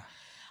restaurant. Yeah.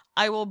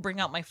 I will bring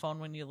out my phone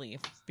when you leave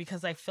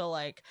because I feel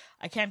like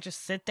I can't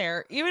just sit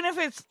there. Even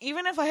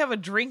if I have a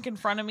drink in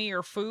front of me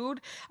or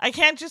food, I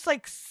can't just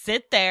like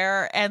sit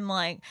there and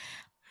like,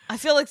 I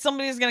feel like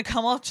somebody's going to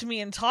come up to me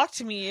and talk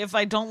to me if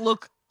I don't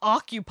look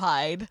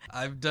occupied.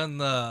 I've done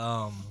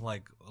the,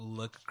 like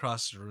look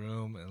across the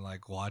room and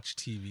like watch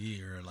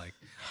TV or like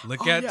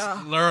look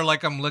or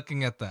like I'm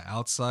looking at the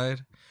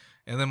outside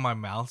and then my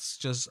mouth's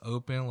just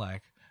open,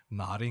 like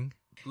nodding.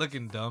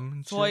 Looking dumb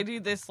and shit. So I do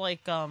this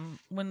like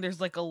when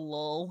there's like a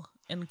lull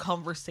in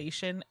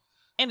conversation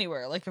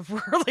anywhere, like if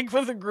we're like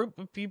with a group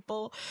of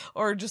people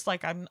or just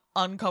like I'm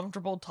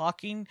uncomfortable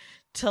talking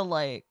to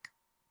like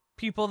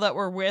people that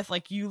we're with,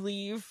 like you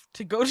leave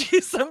to go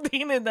do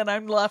something and then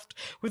I'm left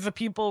with the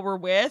people we're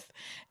with,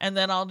 and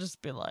then I'll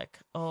just be like,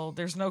 oh,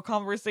 there's no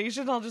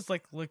conversation. I'll just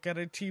like look at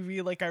a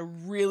TV like I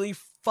really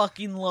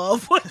fucking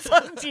love what's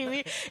on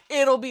TV.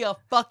 It'll be a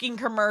fucking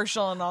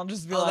commercial and I'll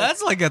just be like,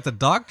 that's like at the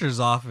doctor's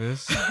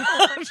office.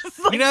 just,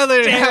 like, you know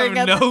they have staring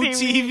at no the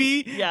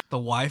TV. Yeah. The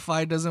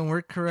Wi-Fi doesn't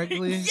work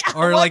correctly. Yeah,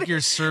 or what- like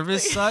your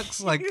service sucks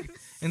like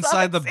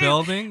inside the sucks.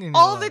 building and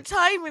All you're the like,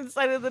 time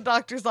inside of the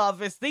doctor's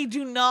office. They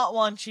do not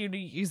want you to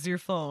use your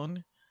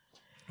phone.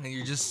 and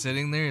you're just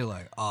sitting there, you're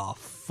like, oh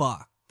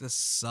fuck, this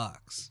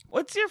sucks.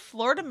 What's your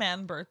Florida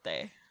man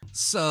birthday?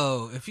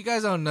 So if you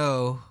guys don't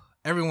know,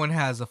 everyone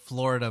has a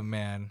Florida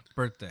man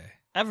birthday.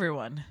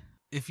 Everyone.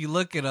 If you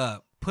look it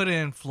up, put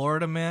in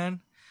Florida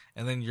man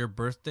and then your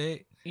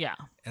birthday, Yeah.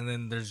 and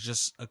then there's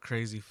just a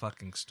crazy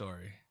fucking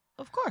story.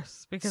 Of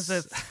course, because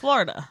it's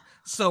Florida.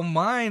 So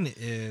mine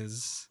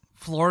is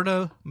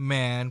Florida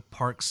man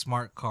parks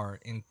smart car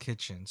in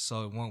kitchen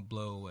so it won't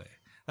blow away.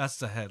 That's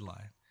the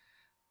headline.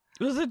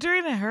 Was it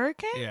during a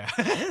hurricane? Yeah.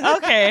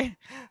 Okay.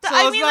 So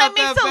I it's mean, not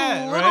that makes that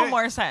bad, a little right?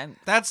 more sense.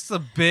 That's the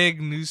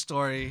big news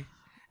story.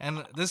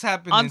 And this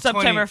happened On in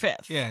September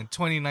 5th. Yeah, in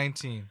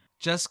 2019.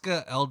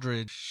 Jessica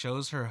Eldridge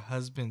shows her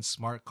husband's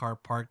smart car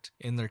parked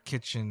in their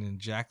kitchen in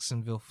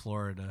Jacksonville,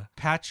 Florida.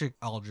 Patrick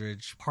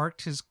Eldridge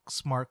parked his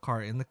smart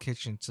car in the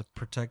kitchen to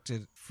protect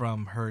it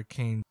from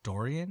Hurricane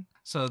Dorian.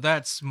 So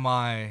that's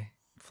my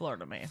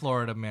Florida man.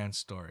 Florida man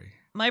story.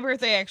 My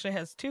birthday actually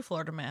has two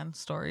Florida man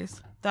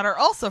stories that are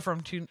also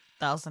from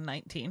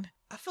 2019.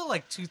 I feel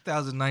like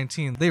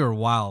 2019, they were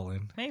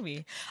wilding.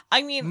 Maybe.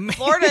 I mean,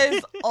 Florida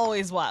is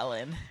always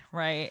wildin',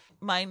 right?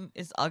 Mine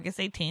is August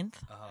 18th.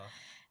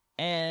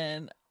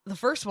 And the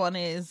first one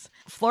is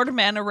Florida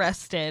man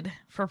arrested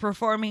for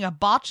performing a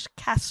botched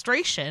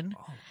castration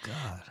Oh,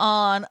 God.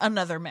 on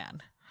another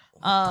man.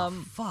 What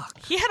the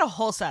fuck? He had a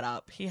whole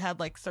setup. He had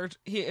like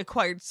he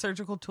acquired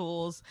surgical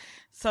tools,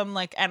 some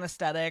like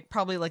anesthetic,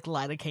 probably like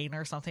lidocaine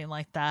or something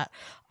like that.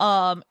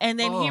 And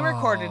then he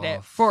recorded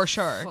it for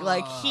sure.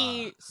 Like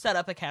he set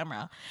up a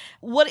camera.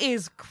 What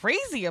is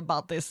crazy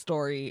about this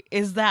story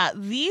is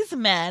that these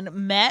men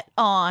met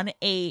on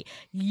a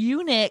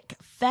eunuch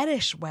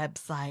fetish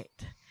website.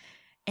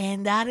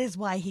 And that is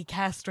why he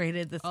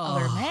castrated this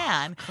other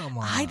man. Come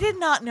on. I did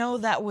not know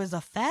that was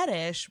a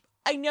fetish.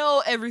 I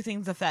know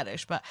everything's a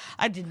fetish, but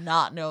I did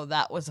not know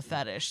that was a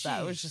fetish.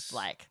 That was just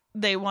like,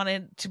 they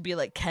wanted to be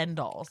like Ken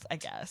dolls, I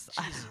guess.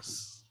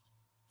 Jesus.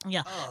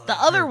 Yeah. Oh, The that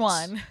other hurts.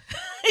 one.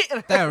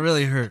 That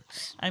really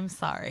hurts. I'm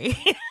sorry.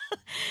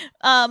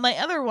 My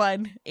other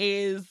one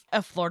is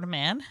a Florida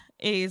man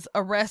is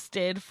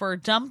arrested for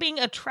dumping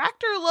a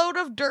tractor load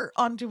of dirt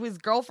onto his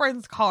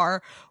girlfriend's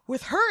car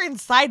with her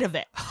inside of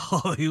it.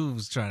 Oh, he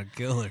was trying to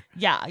kill her.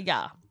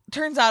 Yeah.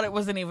 Turns out it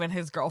wasn't even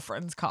his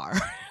girlfriend's car.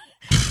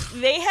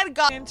 They had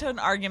gotten into an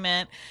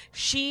argument.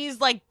 She's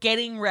like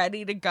getting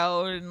ready to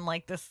go in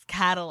like this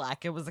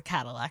Cadillac. It was a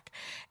Cadillac.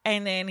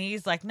 And then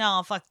he's like,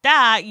 no, fuck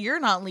that.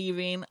 You're not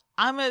leaving.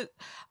 I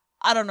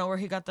don't know where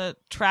he got the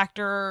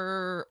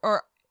tractor,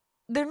 or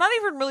they're not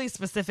even really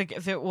specific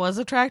if it was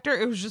a tractor.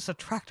 It was just a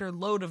tractor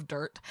load of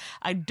dirt.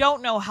 I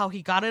don't know how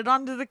he got it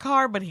onto the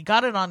car, but he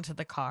got it onto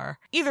the car.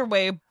 Either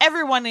way,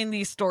 everyone in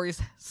these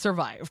stories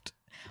survived.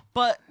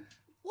 But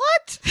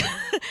what?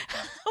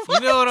 You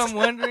know what I'm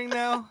wondering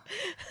now?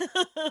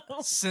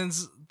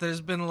 Since there's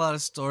been a lot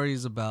of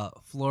stories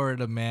about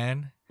Florida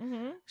man,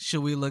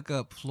 should we look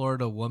up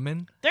Florida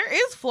woman? There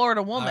is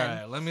Florida woman. All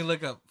right, let me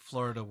look up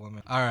Florida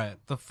woman. All right,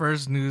 the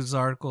first news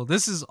article.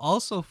 This is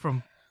also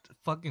from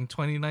fucking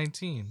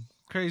 2019.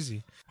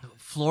 Crazy.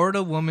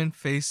 Florida woman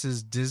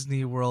faces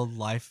Disney World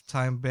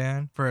lifetime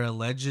ban for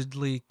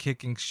allegedly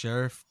kicking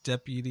sheriff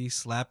deputy,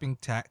 slapping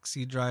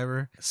taxi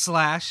driver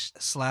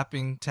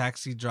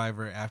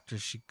after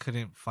she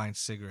couldn't find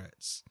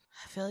cigarettes.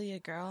 I feel you,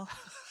 girl.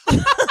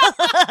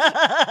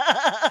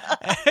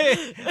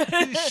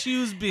 Hey, she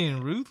was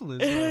being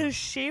ruthless. Huh?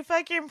 She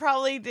fucking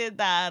probably did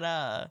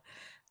that,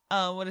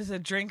 what is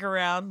it, drink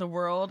around the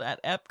world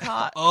at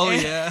Epcot. Oh,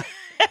 yeah.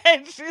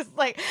 And she's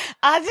like,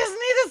 I just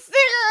need a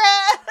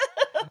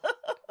cigarette.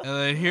 And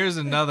then here's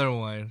another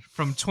one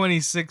from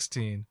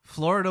 2016.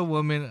 Florida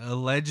woman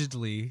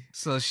allegedly,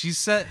 so she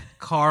set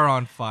car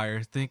on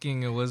fire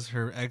thinking it was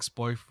her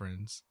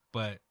ex-boyfriend's,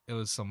 but it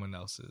was someone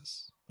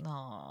else's.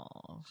 No,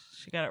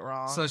 she got it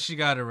wrong. So she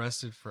got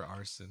arrested for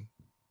arson.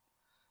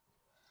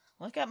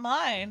 Look at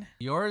mine.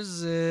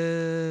 Yours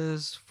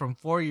is from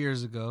 4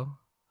 years ago.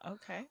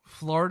 Okay.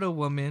 Florida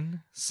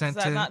woman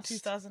sentenced. Is that not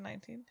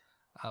 2019?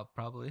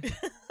 Probably.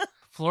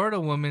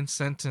 Florida woman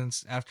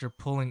sentenced after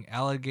pulling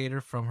alligator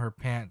from her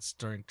pants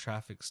during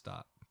traffic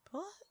stop.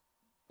 What?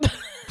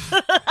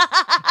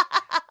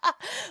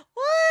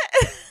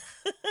 What?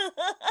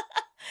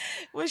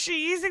 Was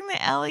she using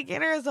the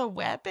alligator as a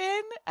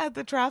weapon at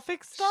the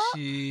traffic stop?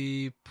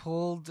 She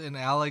pulled an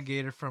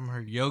alligator from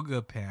her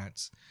yoga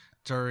pants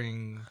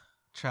during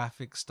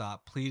traffic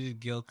stop, pleaded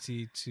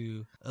guilty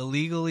to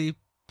illegally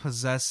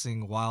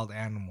possessing wild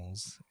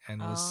animals,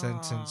 and was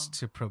sentenced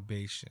to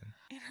probation.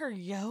 In her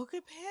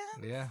yoga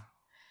pants? Yeah.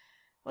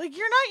 Like,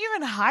 you're not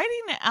even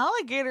hiding an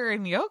alligator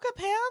in yoga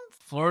pants?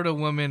 Florida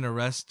woman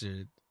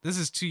arrested. This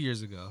is 2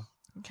 years ago.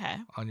 Okay.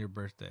 On your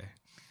birthday.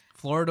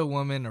 Florida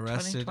woman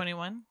arrested.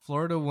 2021?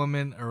 Florida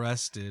woman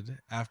arrested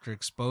after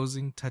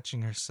exposing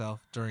touching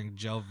herself during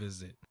jail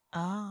visit.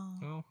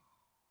 Oh.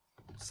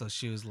 So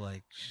she was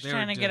like... She's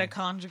trying to get a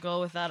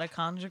conjugal without a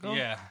conjugal?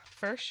 Yeah.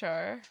 For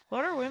sure.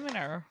 Florida women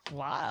are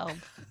wild.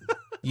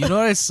 You know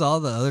what I saw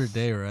the other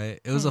day,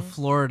 right? It was a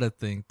Florida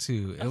thing,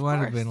 too. It might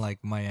have been like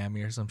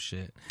Miami or some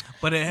shit.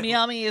 But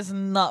Miami is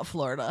not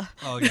Florida.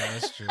 Oh, yeah,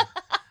 that's true.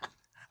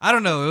 I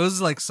don't know. It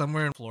was like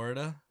somewhere in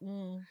Florida.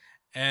 Mm.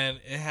 And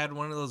it had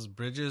one of those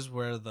bridges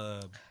where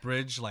the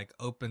bridge like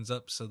opens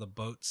up so the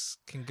boats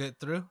can get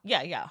through.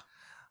 Yeah, yeah.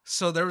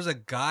 So there was a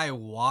guy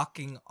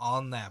walking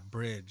on that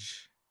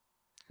bridge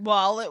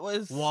while it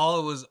was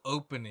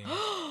opening.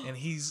 And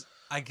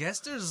I guess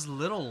there's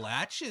little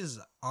latches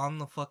on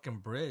the fucking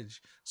bridge.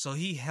 So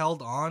he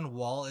held on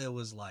while it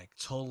was like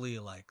totally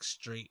like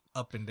straight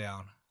up and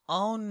down.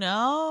 Oh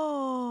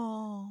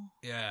no.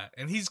 Yeah.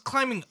 And he's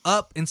climbing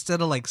up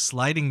instead of like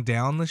sliding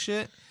down the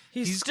shit.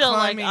 He's still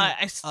like,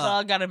 I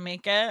still gotta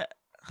make it.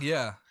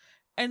 Yeah.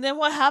 And then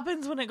what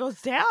happens when it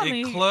goes down?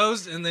 It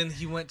closed, and then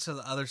he went to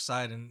the other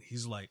side, and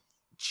he's like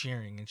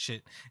cheering and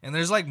shit. And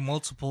there's like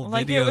multiple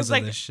videos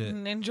of this shit.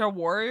 Ninja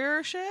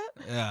Warrior shit?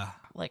 Yeah.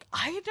 Like,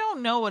 I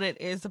don't know what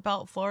it is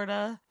about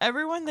Florida.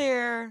 Everyone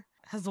there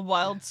has a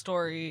wild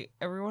story.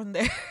 Everyone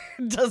there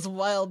does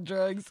wild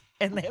drugs,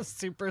 and they have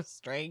super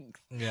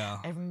strength. Yeah.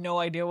 I have no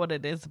idea what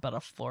it is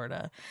about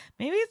Florida.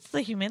 Maybe it's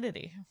the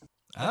humidity.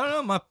 I don't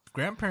know. My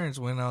grandparents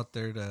went out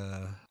there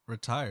to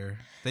retire.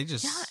 They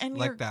just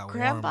like that warm.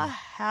 Grandpa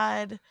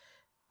had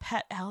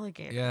pet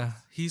alligators. Yeah,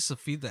 he used to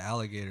feed the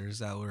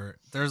alligators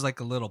there's like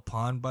a little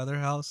pond by their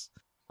house.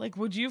 Like,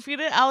 would you feed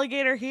an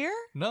alligator here?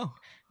 No,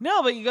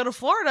 but you go to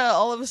Florida,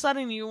 all of a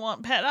sudden you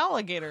want pet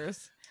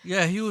alligators.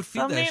 Yeah, he would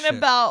feed that shit. Something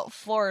about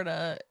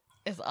Florida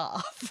is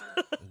off.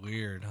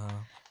 Weird, huh?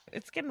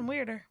 It's getting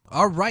weirder.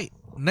 All right.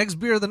 Next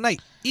beer of the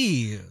night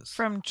is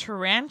from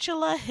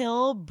Tarantula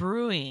Hill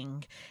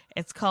Brewing.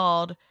 It's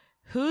called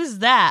Who's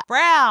That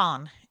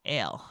Brown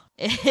Ale.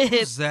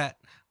 Who's That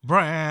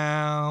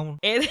Brown?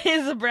 It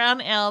is a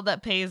brown ale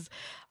that pays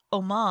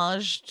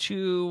homage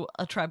to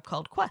A Tribe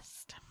Called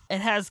Quest. It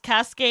has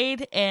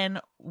Cascade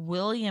and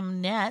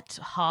Williamette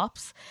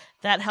hops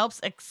that helps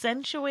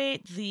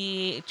accentuate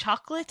the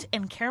chocolate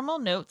and caramel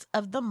notes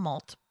of the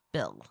malt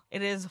bill.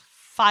 It is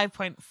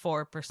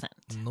 5.4%.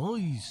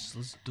 Nice.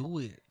 Let's do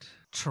it.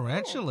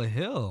 Tarantula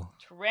Hill.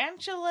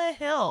 Tarantula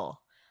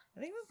Hill. I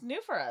think that's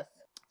new for us.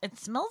 It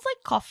smells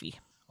like coffee.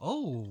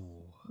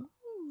 Oh.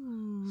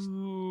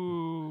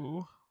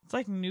 Ooh. It's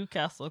like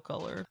Newcastle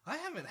colored. I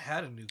haven't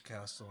had a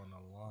Newcastle in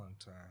a long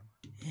time.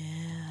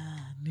 Yeah,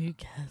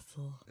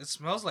 Newcastle. It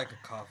smells like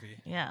a coffee.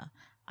 Yeah.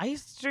 I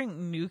used to drink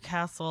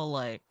Newcastle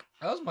like...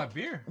 That was my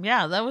beer.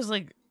 Yeah,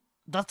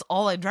 that's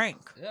all I drank.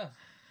 Yeah.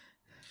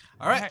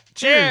 All right.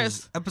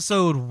 Cheers.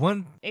 Episode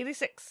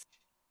 186.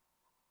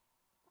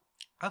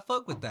 I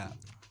fuck with that.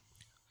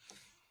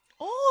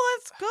 Oh,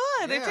 that's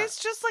good. Yeah. It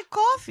tastes just like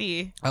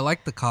coffee. I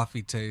like the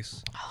coffee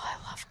taste. Oh, I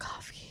love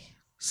coffee.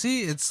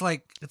 See, it's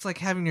like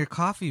having your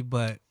coffee,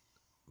 but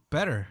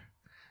better.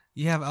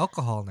 You have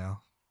alcohol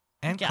now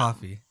and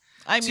coffee.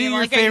 I mean,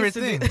 like your favorite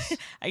things.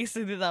 I used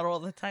to do that all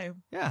the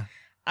time. Yeah.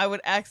 I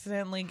would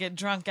accidentally get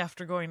drunk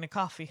after going to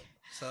coffee.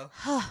 So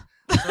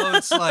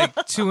it's like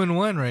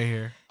 2-in-1 right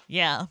here.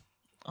 Yeah.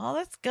 Oh,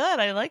 that's good.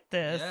 I like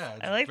this. Yeah,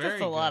 I like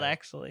this a lot,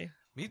 actually.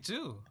 Me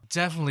too.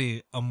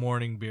 Definitely a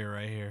morning beer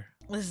right here.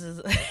 This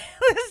is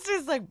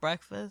like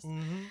breakfast.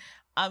 Mm-hmm.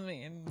 I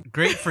mean,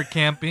 great for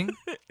camping.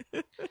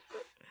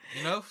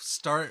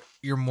 Start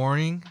your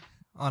morning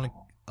on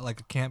a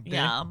camp day.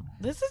 Yeah,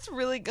 this is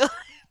really good,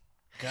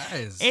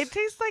 guys. It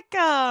tastes like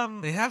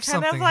they have kind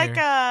something of like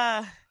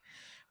here.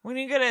 When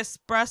you get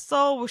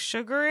espresso with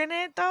sugar in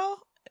it, though.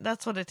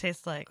 That's what it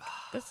tastes like.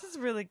 This is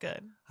really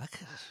good. I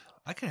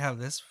could have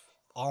this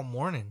all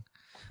morning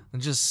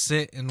and just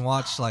sit and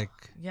watch just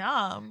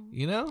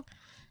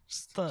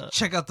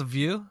check out the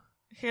view,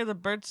 hear the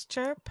birds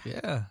chirp.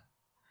 Yeah,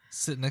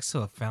 sit next to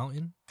a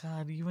fountain.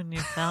 God, you and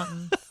your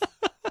fountains.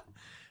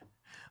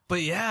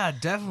 But yeah,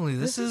 definitely.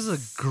 This is a yeah,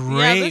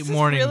 great this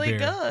morning is really beer.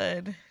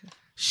 good.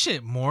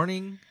 Shit,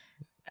 morning,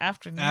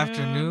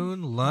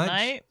 Afternoon, lunch,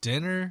 night,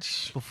 dinner,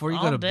 before you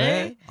all go to day.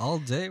 bed, all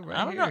day. Right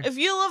I don't here. know. If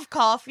you love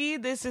coffee,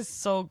 this is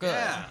so good.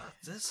 Yeah,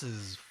 this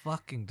is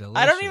fucking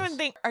delicious.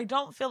 I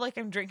don't feel like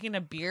I'm drinking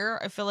a beer.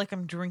 I feel like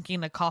I'm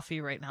drinking a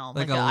coffee right now.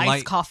 like an a iced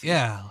light coffee.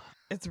 Yeah.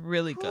 It's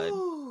really good.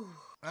 All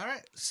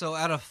right. So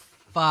out of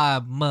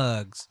 5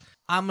 mugs,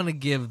 I'm gonna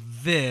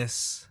give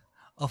this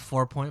a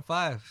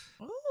 4.5.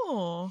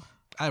 Ooh.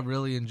 I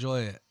really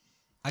enjoy it.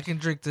 I can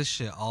drink this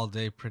shit all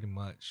day, pretty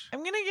much.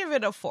 I'm going to give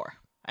it a 4.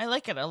 I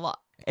like it a lot.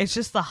 It's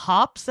just the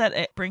hops that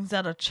it brings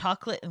out a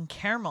chocolate and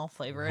caramel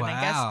flavor. And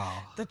I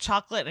guess the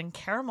chocolate and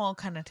caramel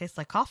kind of taste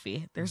like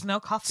coffee. There's no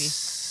coffee.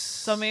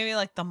 So maybe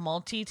like the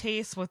malty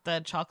taste with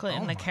the chocolate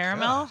and the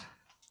caramel. God.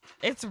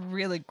 It's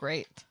really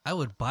great. I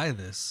would buy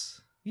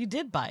this. You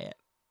did buy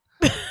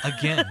it.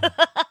 Again.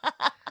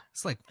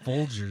 It's like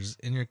Folgers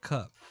in your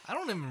cup. I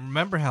don't even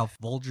remember how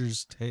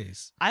Folgers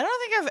taste. I don't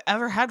think I've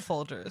ever had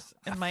Folgers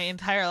in my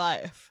entire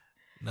life.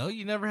 No,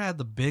 you never had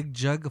the big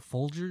jug of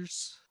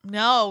Folgers?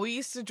 No, we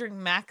used to drink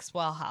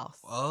Maxwell House.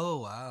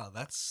 Oh, wow.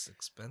 That's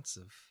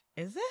expensive.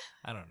 Is it?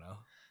 I don't know.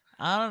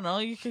 I don't know.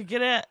 You could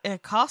get it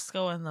at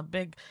Costco in the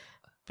big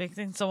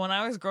thing. So when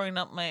I was growing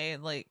up, my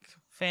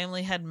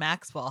family had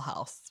Maxwell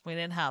House. We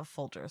didn't have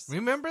Folgers.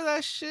 Remember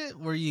that shit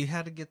where you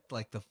had to get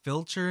like the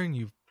filter and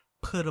you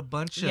put a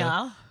bunch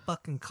of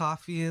fucking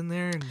coffee in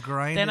there and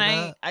grind it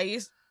up? I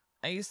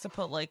used to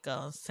put like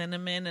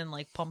cinnamon and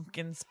like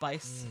pumpkin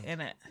spice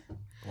in it.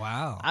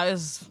 Wow. I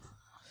was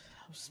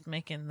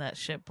making that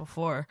shit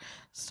before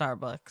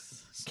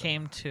Starbucks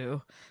came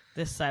to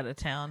this side of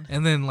town.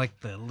 And then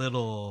like the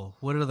little,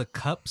 what are the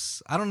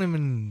cups? I don't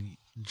even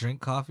drink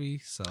coffee,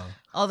 so.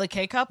 Oh, the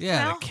K-cups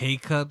Yeah, now? the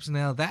K-cups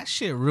now. That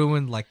shit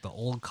ruined like the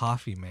old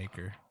coffee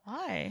maker.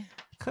 Why?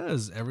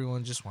 Because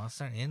everyone just wants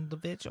their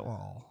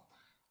individual.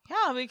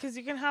 Yeah, because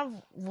you can have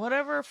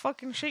whatever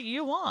fucking shit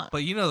you want.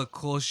 But you know the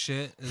cool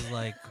shit is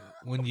like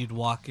when you'd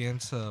walk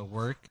into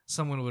work,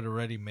 someone would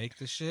already make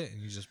the shit and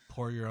you just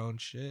pour your own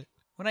shit.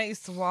 When I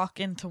used to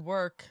walk into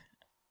work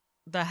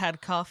that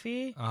had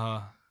coffee,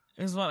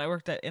 it was when I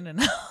worked at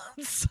In-N-Out.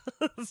 So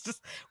it's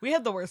just, we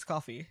had the worst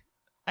coffee.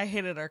 I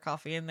hated our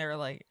coffee, and they were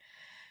like,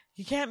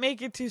 you can't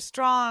make it too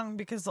strong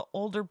because the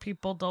older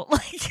people don't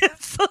like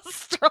it so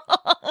strong.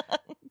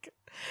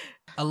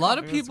 A lot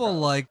of people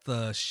like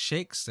the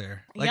shakes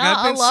there. Like Yeah,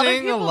 I've been a lot of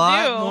seeing a people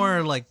lot do.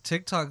 more like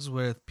TikToks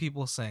with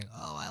people saying,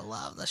 "Oh, I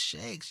love the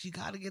shakes. You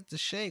got to get the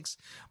shakes."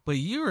 But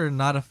you are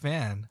not a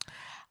fan.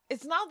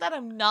 It's not that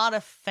I'm not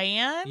a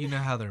fan. You know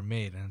how they're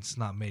made, and it's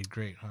not made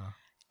great, huh?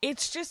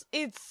 It's just,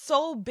 it's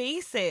so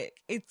basic.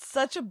 It's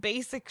such a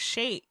basic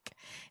shake.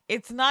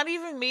 It's not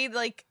even made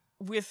like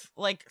with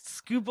like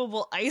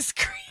scoopable ice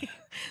cream.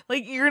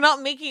 Like you're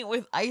not making it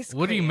with ice cream.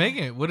 What are you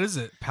making it? What is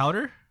it?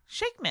 Powder?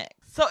 Shake mix.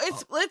 So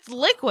it's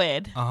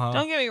liquid.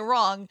 Don't get me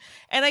wrong.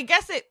 And I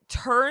guess it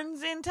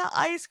turns into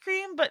ice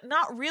cream, but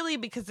not really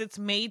because it's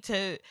made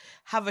to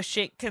have a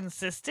shake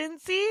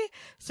consistency.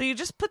 So you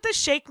just put the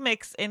shake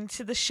mix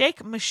into the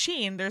shake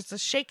machine. There's a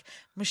shake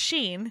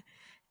machine.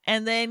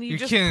 And then you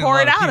just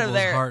pour it out of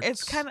there. Hearts.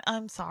 It's kind of,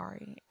 I'm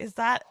sorry. Is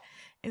that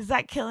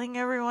killing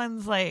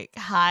everyone's like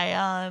high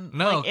on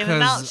No,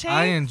 In-N-Out because shakes?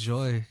 I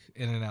enjoy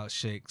In-N-Out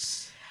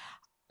shakes.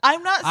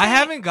 I'm not saying, I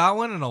haven't got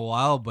one in a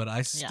while, but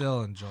I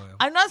still enjoy them.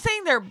 I'm not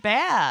saying they're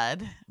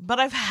bad, but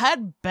I've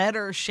had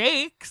better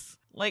shakes.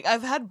 Like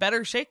I've had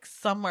better shakes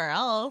somewhere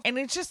else. And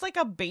it's just like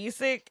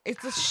it's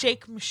a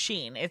shake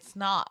machine. It's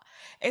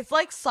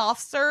like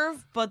soft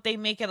serve, but they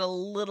make it a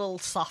little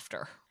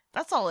softer.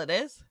 That's all it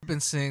is. I've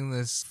been seeing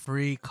this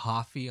free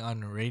coffee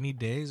on rainy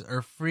days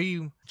or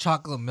free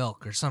chocolate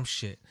milk or some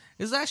shit.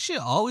 Is that shit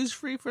always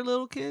free for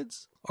little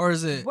kids? Or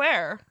is it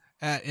Where?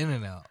 at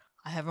In-N-Out?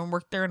 I haven't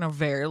worked there in a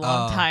very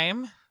long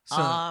time.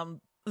 So,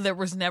 There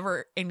was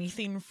never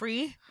anything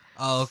free.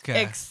 oh,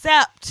 okay.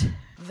 Except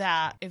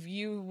that if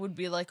you would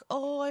be like,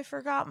 oh, I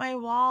forgot my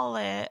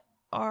wallet,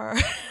 or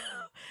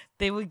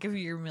they would give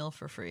you your meal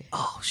for free.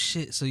 Oh,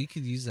 shit. So you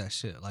could use that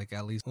shit like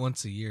at least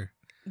once a year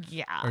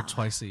Yeah. or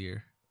twice a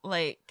year.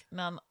 Like,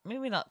 no,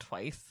 maybe not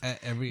twice.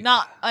 Every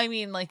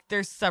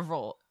There's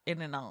several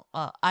In-N-Out.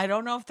 I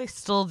don't know if they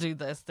still do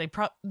this.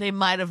 They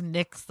might have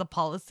nixed the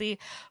policy,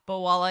 but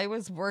while I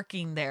was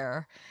working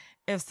there,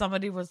 if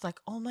somebody was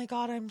like, oh my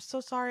God, I'm so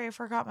sorry, I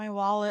forgot my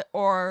wallet,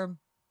 or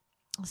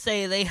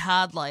say they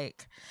had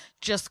like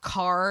just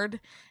card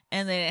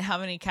and they didn't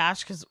have any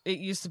cash, because it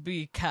used to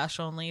be cash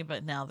only,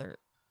 but now they're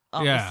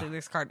obviously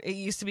there's card. It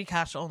used to be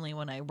cash only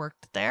when I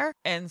worked there,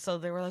 and so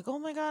they were like, oh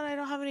my God, I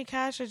don't have any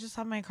cash, I just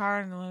have my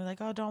card. And we were like,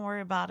 oh, don't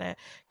worry about it,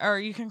 or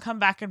you can come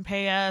back and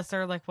pay us,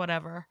 or like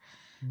whatever.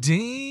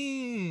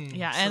 Dang.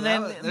 Yeah. So And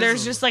then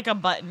there's just like a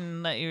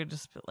button that you would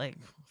just put like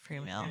free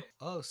meal.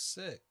 Oh,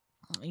 sick.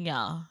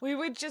 Yeah, we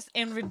would just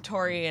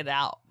inventory it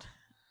out.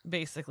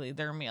 basically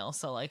their meal.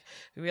 So like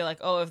we'd be like,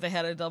 oh, if they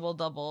had a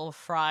double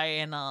fry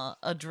and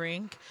a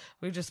drink,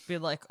 we'd just be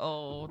like,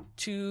 oh,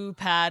 2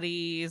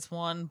 patties,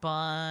 1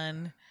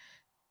 bun,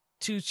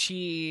 2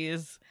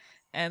 cheese,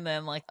 and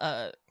then like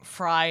a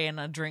fry and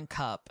a drink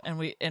cup, and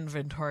we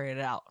inventory it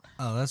out.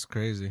 Oh, that's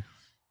crazy.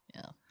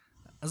 Yeah.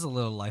 That's a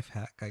little life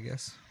hack, I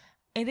guess.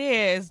 It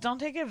is. Don't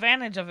take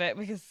advantage of it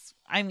because,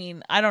 I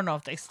mean, I don't know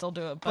if they still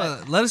do it,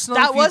 but let us know.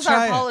 that if you was our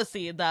try it.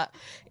 policy that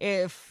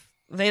if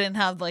they didn't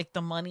have like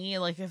the money,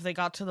 like if they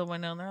got to the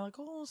window and they're like,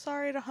 oh,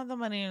 sorry, I don't have the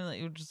money, and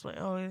you would just like,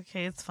 oh,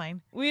 okay, it's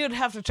fine. We would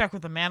have to check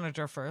with the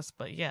manager first,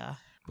 but yeah.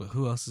 But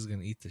who else is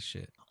gonna eat this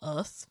shit?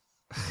 Us.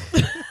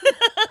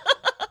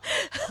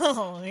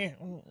 Oh, yeah.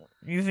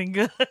 You think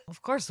good?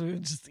 Of course we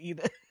would just eat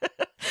it.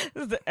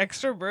 This is the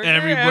extra burger.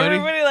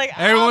 Everybody like,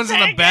 everyone's in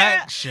the take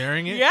back it.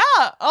 sharing it. Yeah.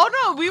 Oh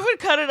no, we would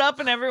cut it up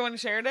and everyone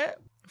shared it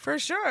for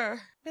sure.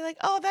 Be like,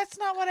 oh, that's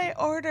not what I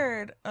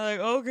ordered. I'm like,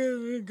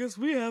 okay, I guess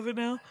we have it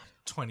now.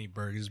 20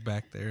 burgers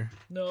back there.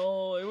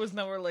 No, it was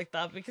never like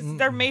that because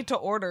they're made to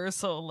order,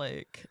 so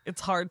like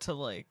it's hard to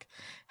like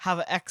have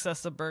an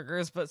excess of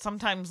burgers. But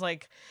sometimes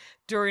like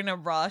during a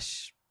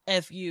rush,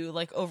 if you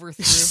like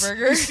overthrew You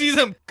burgers, see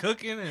them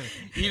cooking and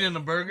eating a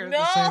burger at no,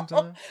 the same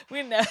time.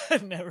 we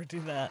never do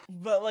that.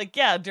 But like,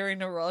 yeah,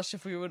 during a rush,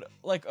 if we would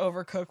like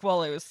overcook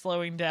while it was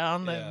slowing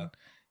down, then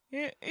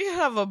you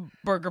have a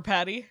burger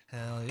patty.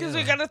 Hell yeah. Because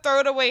we gotta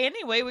throw it away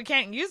anyway. We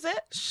can't use it.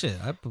 Shit,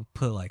 I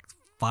put like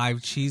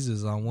 5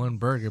 cheeses on one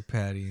burger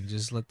patty and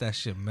just let that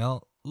shit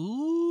melt.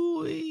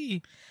 Ooh.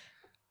 We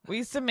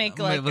used to make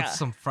like with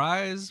some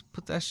fries,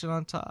 put that shit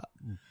on top.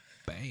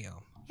 Bam.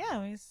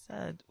 Yeah,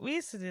 we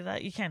used to do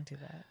that. You can't do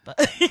that, but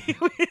we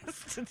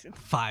used to do that.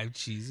 5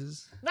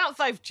 cheeses. Not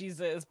 5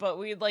 cheeses, but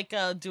we'd like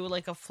do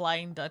like a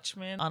Flying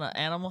Dutchman on an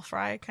animal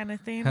fry kind of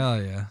thing.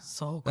 Hell yeah.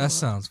 So good. That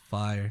sounds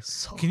fire.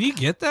 So Can you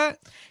get that?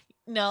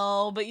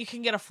 No, but you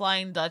can get a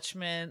Flying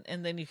Dutchman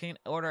and then you can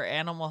order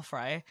animal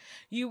fry.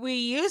 We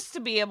used to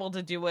be able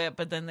to do it,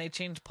 but then they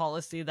changed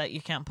policy that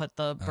you can't put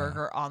the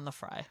burger on the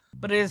fry.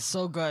 But it is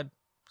so good.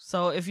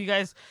 So if you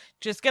guys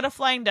just get a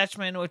Flying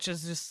Dutchman, which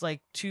is just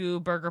like 2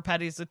 burger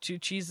patties with 2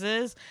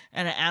 cheeses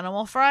and an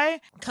animal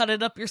fry, cut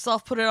it up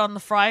yourself, put it on the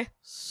fry.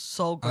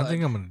 So good. I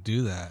think I'm gonna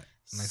do that.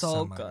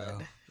 So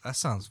good. That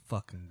sounds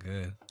fucking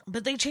good.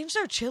 But they changed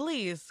their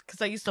chilies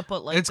because I used to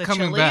put like It's the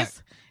coming chilies. back.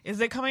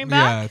 Is it coming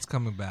back? Yeah, it's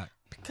coming back.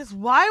 Because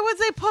why would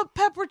they put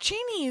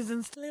pepperoncinis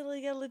and little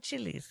yellow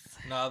chilies?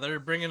 No, they're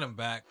bringing them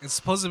back. It's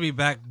supposed to be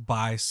back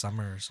by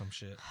summer or some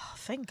shit. Oh,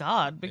 thank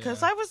God,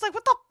 because Yeah. I was like,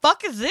 what the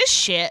fuck is this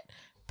shit?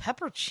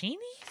 Pepperoncinis?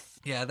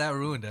 Yeah, that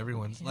ruined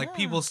everyone. Like Yeah.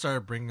 people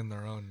started bringing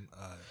their own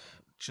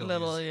chilies.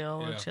 Little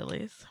yellow Yeah.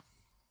 chilies.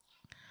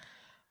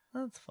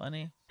 That's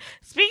funny.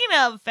 Speaking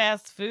of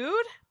fast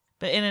food,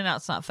 but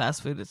In-N-Out's not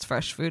fast food, it's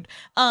fresh food.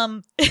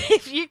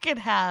 If you could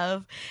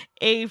have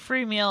a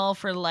free meal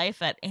for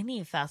life at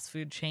any fast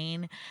food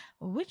chain,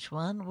 which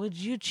one would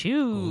you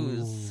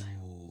choose?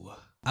 Ooh.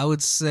 I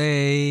would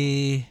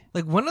say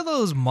like one of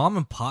those mom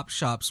and pop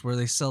shops where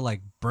they sell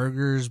like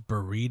burgers,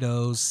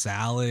 burritos,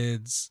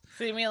 salads.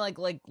 So you mean like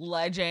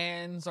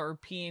Legends or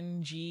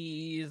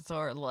P&G's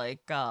or like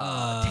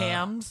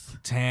Tams?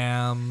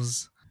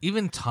 Tams.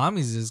 Even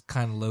Tommy's is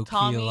kind of low key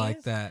Tommy's?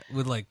 like that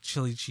with like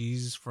chili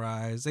cheese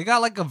fries. They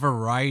got like a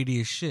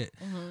variety of shit.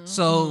 Mm-hmm,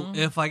 So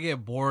if I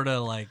get bored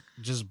of like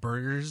just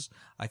burgers,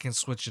 I can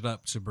switch it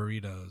up to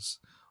burritos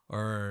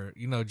or,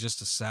 you know,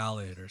 just a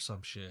salad or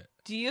some shit.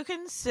 Do you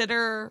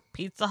consider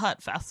Pizza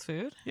Hut fast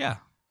food? Yeah.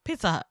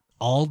 Pizza Hut.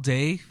 All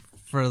day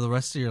for the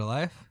rest of your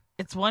life?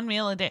 It's 1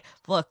 meal a day.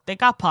 Look, they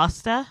got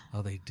pasta.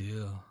 Oh, they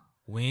do.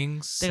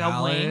 Wings, They salad.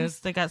 got wings.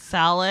 They got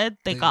salad.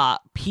 They They-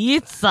 got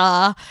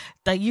pizza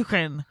that you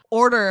can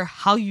order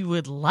how you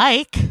would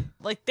like.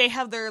 Like they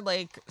have their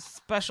like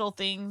special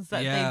things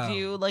that Yeah. they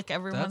do like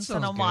every That once in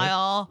a sounds good.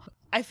 while.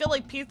 I feel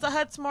like Pizza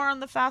Hut's more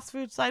on the fast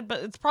food side,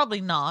 but it's probably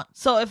not.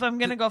 So if I'm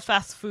gonna go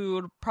fast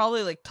food,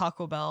 probably like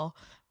Taco Bell,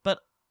 but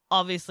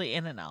obviously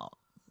In-N-Out.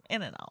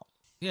 In-N-Out.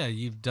 Yeah,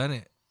 you've done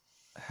it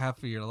half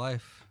of your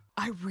life.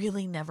 I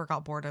really never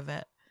got bored of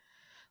it.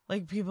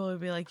 Like people would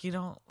be like, you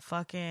don't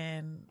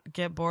fucking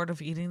get bored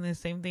of eating the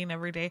same thing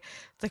every day.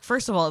 It's like,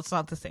 first of all, it's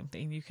not the same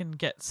thing. You can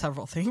get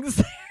several things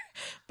there.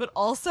 But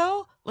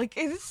also, like,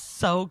 it is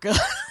so good.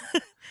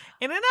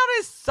 In-N-Out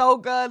is so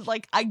good.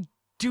 Like, I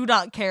do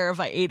not care if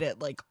I ate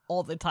it like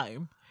all the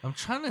time. I'm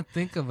trying to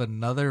think of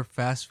another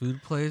fast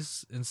food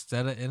place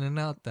instead of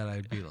In-N-Out that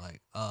I'd be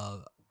like, I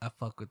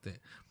fuck with it.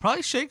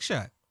 Probably Shake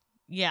Shack.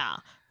 Yeah,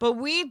 but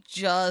we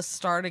just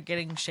started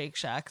getting Shake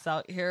Shacks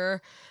out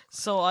here,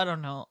 so I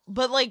don't know.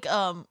 But like,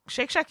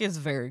 Shake Shack is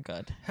very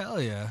good.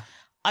 Hell yeah.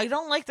 I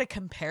don't like the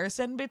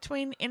comparison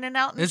between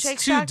In-N-Out and It's Shake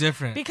too Shack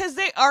different. because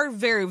they are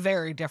very,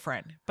 very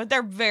different, but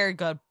they're very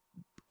good.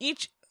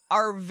 Each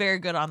are very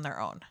good on their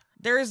own.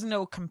 There is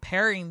no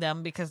comparing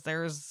them because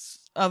there's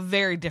a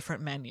very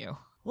different menu.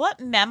 What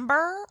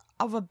member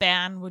of a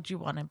band would you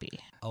want to be?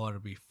 I want to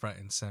be front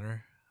and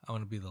center. I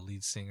want to be the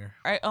lead singer.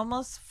 I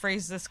almost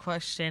phrased this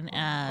question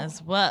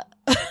as, what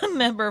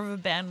member of a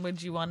band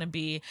would you want to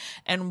be,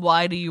 and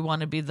why do you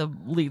want to be the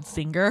lead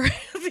singer?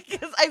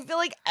 Because I feel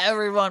like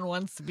everyone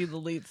wants to be the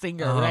lead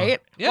singer, right?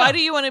 Yeah. Why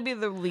do you want to be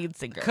the lead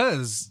singer?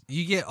 Because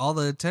you get all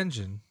the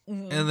attention,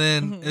 and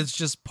then it's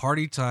just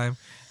party time,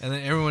 and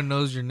then everyone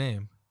knows your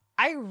name.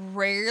 I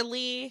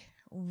rarely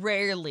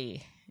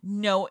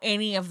know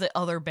any of the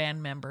other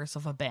band members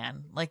of a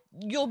band. Like,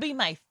 you'll be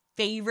my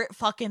favorite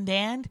fucking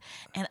band,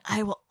 and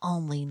I will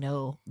only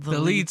know the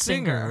lead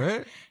singer.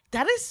 Right?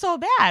 That is so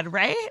bad,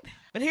 right?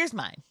 But here's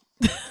mine.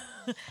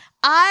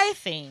 I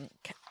think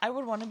I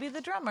would want to be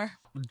the drummer.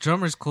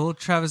 Drummer's cool.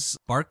 Travis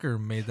Barker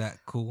made that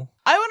cool.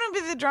 I want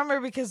to be the drummer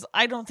because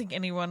I don't think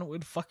anyone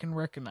would fucking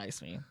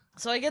recognize me.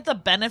 So I get the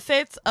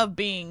benefits of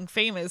being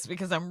famous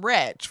because I'm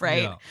rich,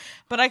 right? Yeah.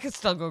 But I could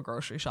still go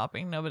grocery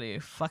shopping. Nobody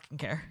fucking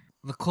care.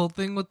 The cool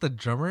thing with the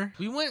drummer,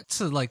 we went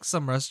to like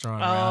some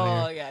restaurant Oh,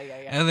 around here,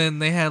 yeah. and then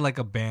they had like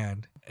a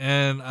band,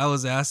 and I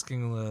was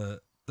asking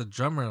the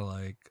drummer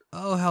like,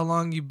 "Oh, how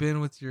long you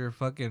been with your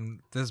fucking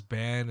this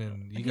band?"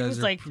 And He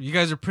was like, you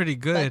guys are pretty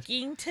good.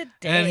 Fucking today.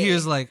 And he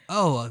was like,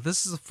 "Oh,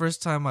 this is the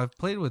first time I've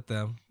played with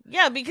them."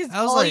 yeah, because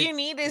I was all like- you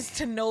need is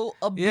to know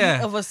a beat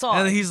Yeah. of a song.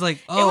 And he's like,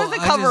 "Oh, it was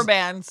a I cover just-"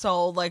 band,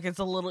 so like it's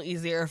a little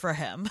easier for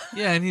him.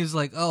 Yeah, and he was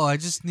like, "Oh, I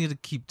just need to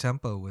keep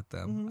tempo with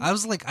them." I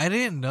was like, I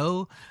didn't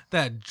know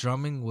that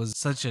drumming was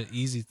such an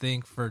easy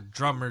thing for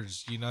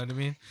drummers. You know what I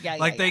mean? Yeah,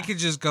 Like yeah, they yeah. could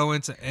just go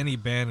into any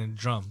band and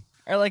drum.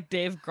 Or like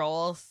Dave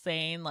Grohl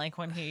saying, like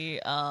when he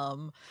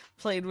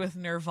played with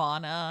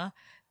Nirvana,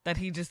 that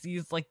he just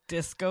used like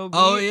disco beats.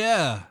 Oh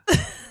yeah.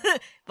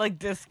 Like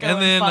disco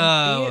And then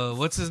funk beats.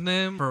 what's his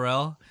name?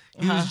 Pharrell.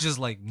 He Uh-huh. was just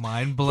like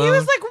mind blown. He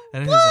was like,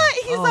 And what?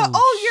 he's He's like, like,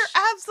 "Oh, oh,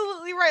 you're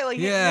absolutely right. Like,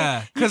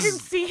 Yeah, you can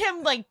 'cause- see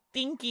him like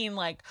thinking,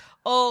 like,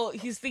 oh,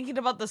 he's thinking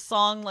about the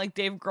song like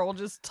Dave Grohl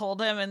just told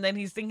him, and then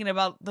he's thinking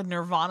about the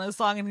Nirvana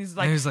song, and he's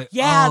like,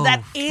 yeah, "Oh,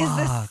 that is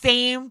the fuck."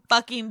 same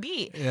fucking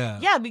beat. Yeah.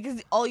 Yeah,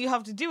 because all you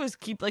have to do is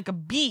keep like a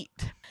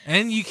beat.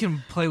 And you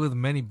can play with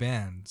many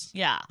bands.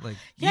 Yeah. Like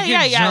Yeah, you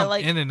can yeah, jump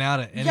like- in and out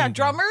of any Yeah, band.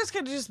 drummers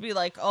could just be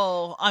like,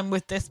 oh, I'm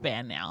with this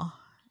band now.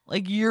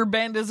 Like, your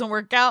band doesn't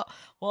work out.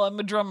 Well, I'm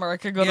a drummer. I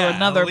could go to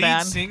another lead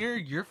band. singer,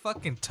 you're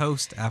fucking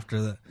toast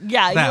after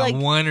Yeah, that you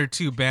like, one or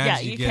two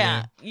bands yeah, you you get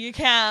can't. You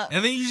can't. in.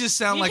 And then you just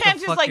sound You like can't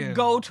a just fucking, like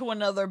go to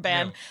another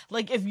band. Yeah.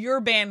 Like, if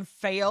your band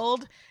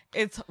failed,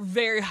 it's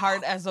very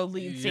hard as a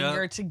lead Yep.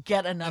 singer to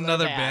get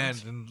another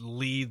band and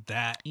lead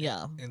that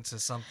Yeah. into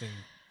something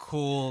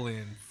cool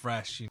and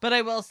fresh. But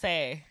I will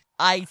say,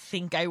 I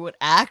think I would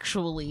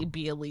actually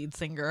be a lead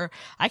singer.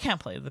 I can't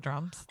play the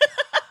drums.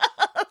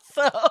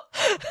 So,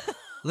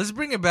 Let's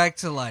bring it back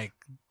to like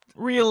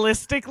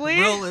realistically,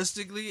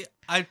 realistically,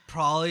 I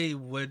probably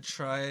would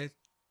try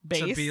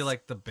bass. to be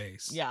like the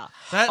bass. Yeah.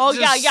 That Oh,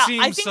 just yeah,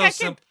 yeah. I seems think so I could.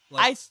 simple.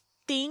 I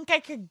think I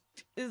could.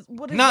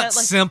 What is not that?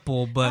 Like,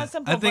 simple, but not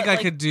simple, I think but, I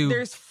like, could do.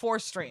 There's 4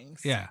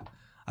 strings. Yeah,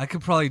 I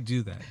could probably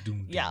do that.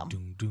 Doom, doom, Yeah.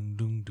 doom, doom,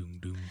 doom, doom,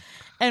 doom.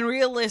 And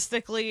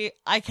realistically,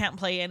 I can't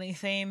play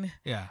anything.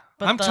 Yeah,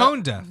 But I'm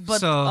tone deaf,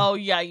 But so oh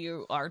yeah,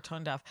 you are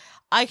tone deaf.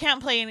 I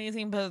can't play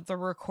anything but the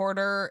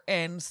recorder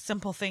and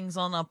simple things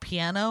on a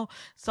piano.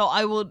 So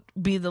I would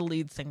be the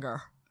lead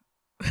singer.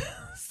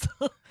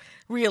 So,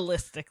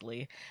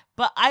 realistically,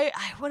 but I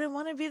wouldn't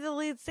want to be the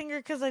lead singer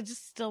because I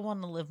just still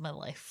want to live my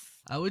life.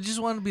 I would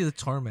just want to be the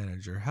tour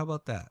manager. How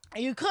about that?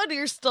 You could.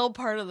 You're still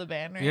part of the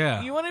band, right?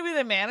 Yeah. You want to be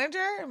the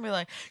manager and be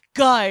like,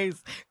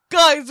 guys,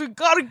 we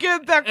gotta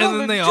get back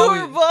on the tour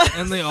always bus.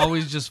 and they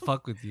always just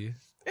fuck with you.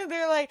 And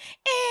they're like,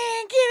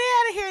 get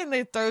out of here. And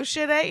they throw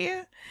shit at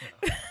you.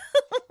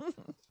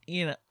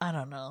 You know, I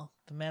don't know.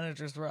 The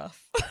manager's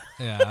rough.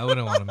 Yeah, I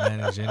wouldn't want to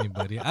manage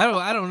anybody.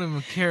 I don't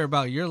even care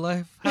about your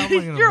life. How am I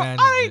going to manage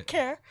I don't it?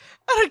 care.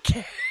 I don't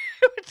care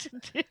what you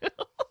do. And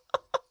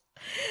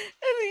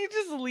then you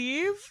just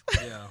leave.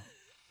 Yeah.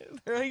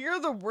 They're like, you're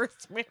the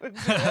worst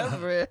manager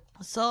ever.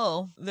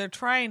 So they're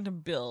trying to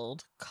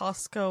build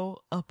Costco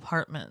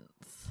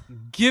apartments.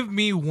 Give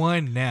me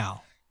one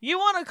now. You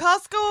want a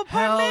Costco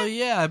apartment? Hell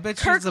yeah, I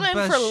bet you it's the Kirkland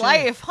best for shit.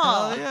 life,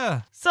 huh? Hell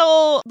yeah.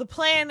 So the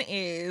plan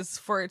is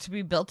for it to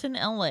be built in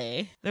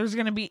LA. There's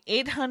going to be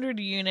 800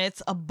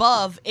 units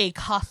above a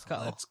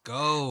Costco. Let's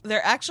go.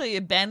 They're actually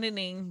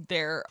abandoning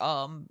their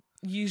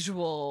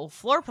usual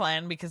floor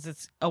plan because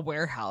it's a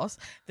warehouse.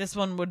 This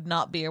one would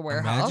not be a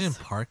warehouse. Imagine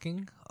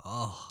parking.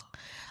 Oh.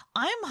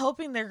 I'm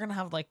hoping they're going to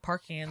have like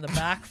parking in the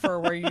back for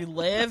where you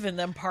live and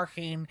then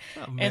parking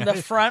in man. the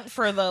front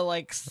for the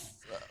like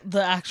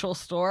the actual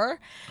store.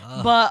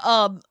 Ugh.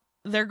 But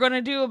they're going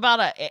to do about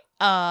a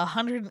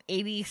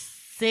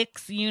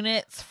 186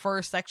 units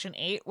for Section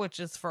 8, which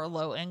is for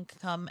low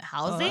income Oh,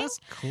 housing. that's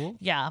cool.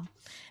 Yeah.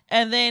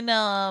 And then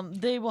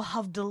they will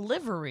have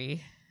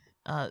delivery,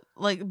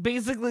 like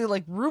basically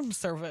like room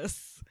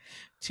service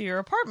to your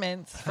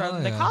apartments from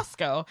Hell the yeah.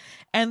 Costco.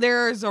 And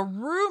there's a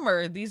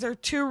rumor, these are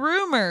 2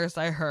 rumors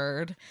I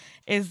heard,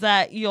 is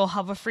that you'll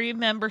have a free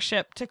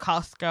membership to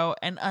Costco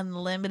and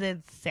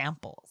unlimited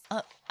samples.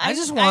 I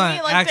just want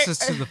mean, like, access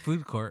there- to the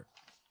food court.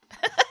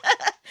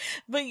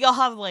 But you'll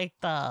have like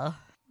the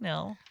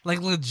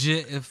Like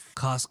legit, if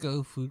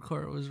Costco food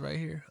court was right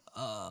here,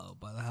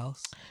 by the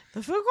house.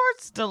 the food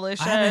court's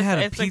delicious. I haven't had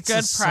a It's pizza a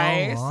good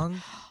price. so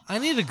long. I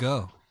need to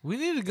go. We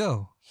need to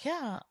go.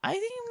 Yeah, I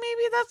think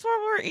maybe that's what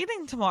we're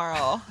eating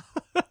tomorrow.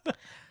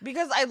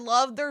 Because I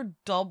love their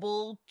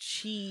double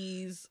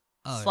cheese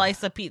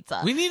slice of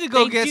pizza. We need to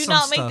go get some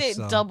stuff. They do not make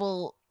it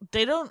double.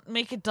 They don't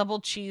make it double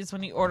cheese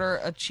when you order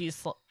a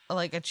cheese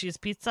like a cheese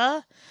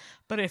pizza.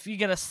 But if you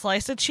get a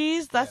slice of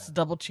cheese, that's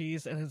double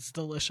cheese and it's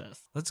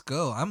delicious. Let's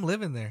go. I'm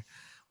living there.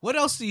 What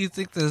else do you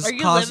think this? Are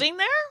you living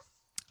there?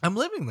 I'm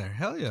living there.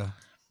 Hell yeah.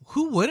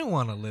 Who wouldn't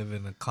want to live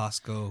in a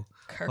Costco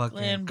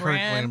Kirkland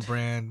brand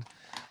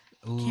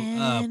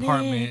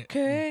apartment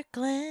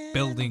Kirkland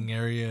building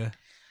area?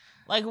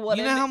 Like what?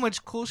 You know how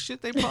much cool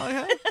shit they probably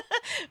have?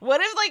 What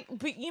if like?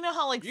 But you know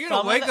how like you're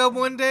gonna wake up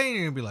one day and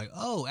you're gonna be like,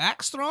 "Oh,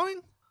 axe throwing,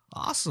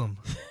 awesome."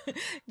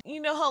 You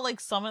know how like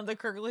some of the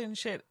Kirkland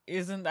shit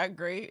isn't that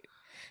great,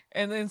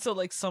 and then so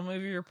like some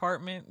of your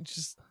apartment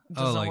just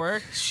doesn't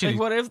work. Shitty. Like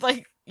what if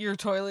like your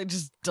toilet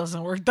just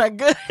doesn't work that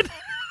good?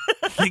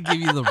 They give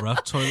you the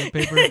rough toilet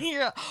paper.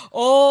 Yeah.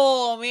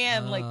 Oh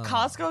man, like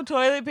Costco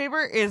toilet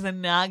paper is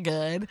not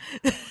good.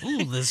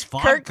 Ooh, this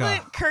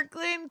vodka.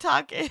 Kirkland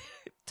taco.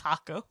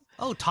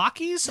 Oh,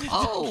 Takis?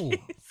 Oh.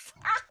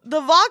 The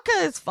vodka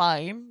is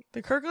fine.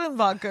 The Kirkland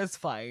vodka is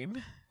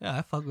fine. Yeah,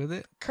 I fuck with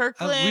it.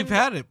 Kirkland. We've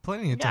had it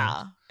plenty of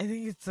times. Yeah. I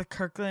think it's the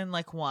Kirkland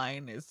like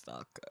wine is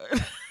not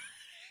good.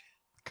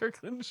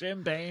 Kirkland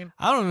champagne.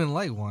 I don't even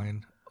like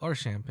wine or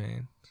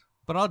champagne,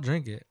 but I'll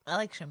drink it. I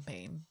like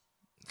champagne.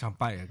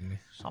 Champagne.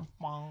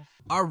 Champagne.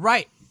 All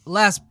right.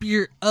 Last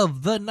beer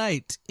of the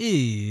night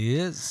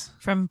is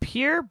from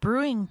Pure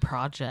Brewing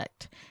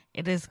Project.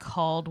 It is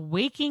called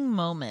Waking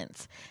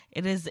Moments.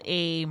 It is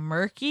a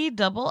murky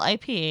double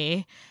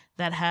IPA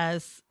that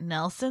has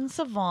Nelson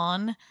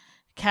Sauvin,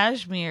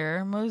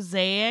 Cashmere,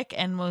 Mosaic,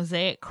 and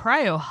Mosaic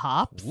Cryo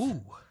hops.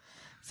 Ooh.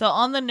 So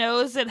on the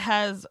nose, it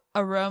has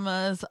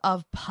aromas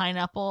of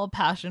pineapple,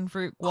 passion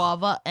fruit,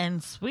 guava,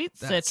 and sweet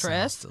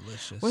citrus.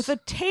 Delicious. With a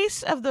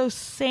taste of those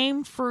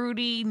same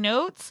fruity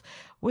notes,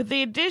 with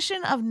the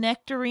addition of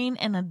nectarine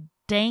and a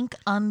dank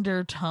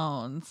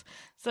undertones.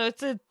 So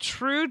it's a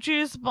true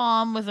juice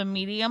bomb with a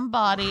medium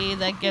body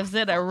that gives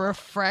it a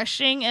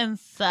refreshing and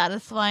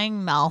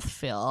satisfying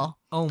mouthfeel.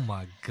 Oh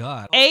my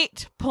God.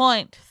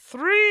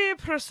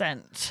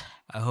 8.3%.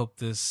 I hope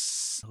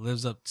this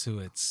lives up to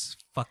its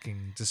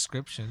fucking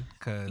description,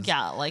 because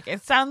yeah, like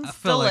it sounds I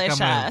feel delicious.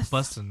 like I'm gonna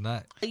bust a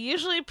nut.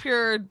 Usually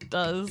Pure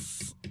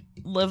does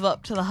live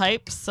up to the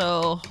hype,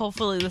 so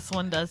hopefully this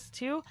one does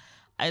too.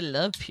 I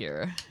love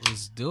Pure.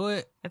 Let's do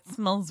it. It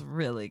smells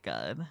really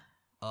good.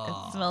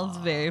 It smells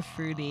very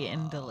fruity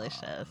and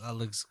delicious. That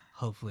looks,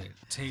 hopefully it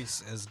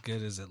tastes as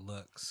good as it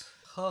looks.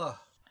 Huh.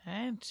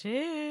 And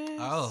cheers.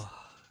 Oh,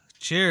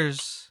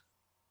 cheers.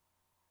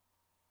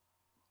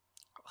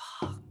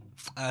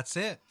 That's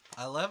it.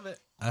 I love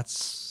it.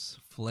 That's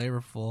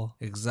flavorful.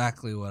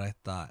 Exactly what I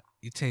thought.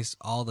 You taste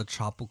all the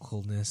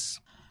tropicalness.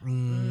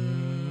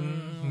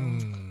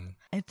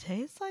 It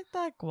tastes like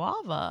that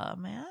guava,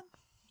 man.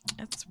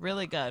 It's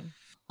really good.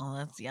 Oh,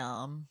 that's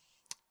yum.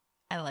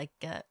 I like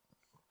it.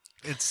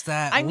 It's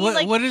that. I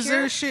mean, what is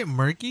their shit?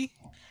 Murky?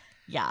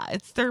 Yeah,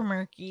 it's their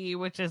murky,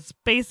 which is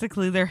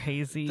basically their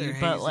hazy.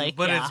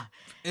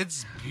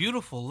 It's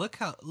beautiful. Look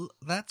how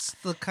that's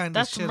the kind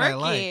that's of shit murky. I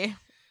like.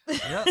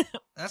 Yep,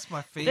 that's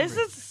my favorite. This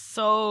is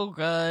so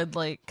good.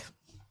 Like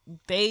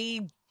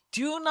they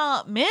do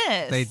not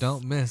miss. They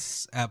don't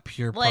miss at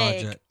Pure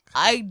Project.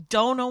 I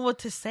don't know what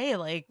to say.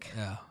 Like,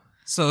 yeah.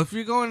 So if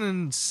you're going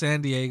in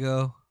San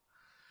Diego,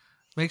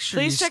 make sure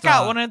please you check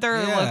stop. out one of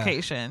their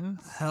locations.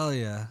 Hell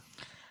yeah.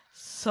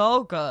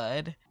 So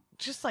good.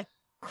 Just like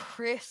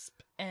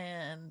crisp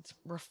and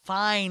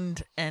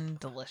refined and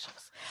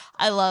delicious.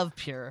 I love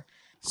Pure.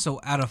 So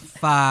out of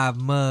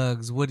 5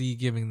 mugs, what are you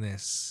giving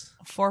this?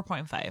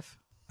 4.5.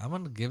 I'm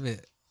going to give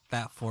it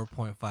that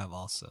 4.5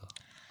 also.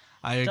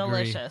 I agree.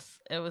 Delicious.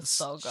 It was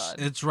so good.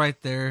 It's right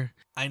there.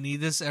 I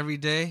need this every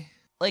day.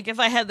 Like if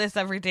I had this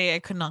every day, I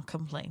could not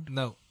complain.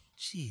 No.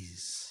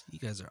 Jeez. You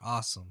guys are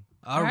awesome.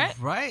 All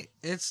right.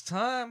 It's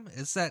time.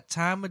 It's that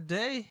time of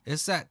day.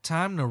 It's that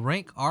time to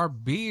rank our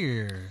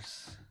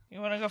beers. You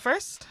want to go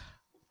first?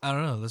 I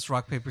don't know. Let's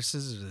rock, paper,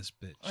 scissors this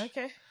bitch.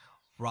 Okay.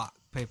 Rock,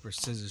 paper,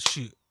 scissors,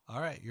 shoot. All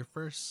right, you're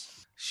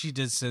first. She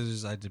did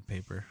scissors. I did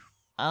paper.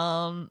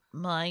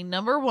 My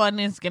number 1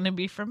 is going to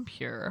be from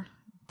Pure,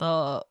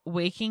 the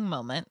Waking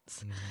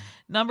Moments. Mm-hmm.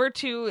 Number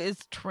 2 is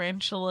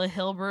Tarantula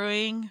Hill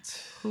Brewing,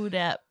 Who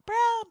Dat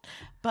Brown,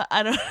 but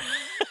I don't.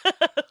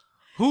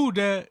 Who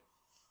Dat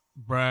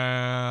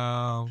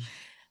Brown?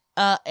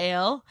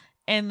 Ale,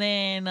 and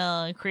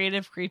then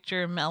Creative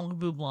Creature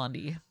Malibu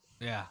Blondie.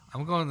 Yeah,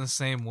 I'm going the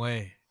same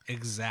way.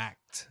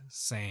 Exact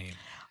same.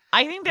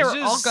 I think they were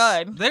all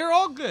good. They're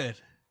all good.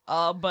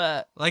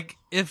 But like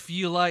if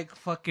you like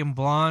fucking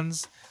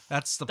blondes,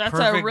 that's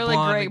a really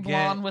great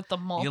blonde with the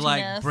maltiness. You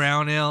like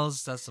brown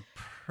ales, that's a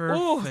perfect.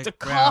 Ooh, the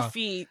brown.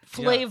 coffee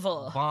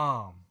flavor,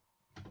 bomb.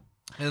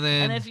 And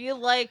then, if you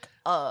like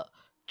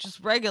just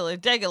regular,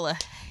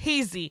 degular,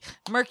 hazy,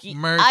 murky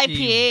Murky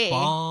IPA.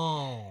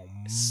 bomb.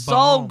 So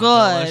Bomb,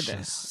 good.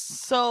 delicious.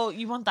 So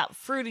you want that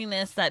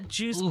fruitiness, that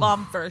juice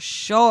bomb for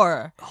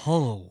sure.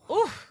 Oh,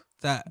 Oof.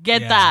 that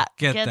Get yeah, that.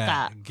 Get Get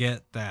that.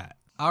 Get that.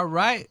 All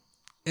right.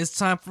 It's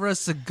time for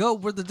us to go.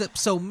 We're the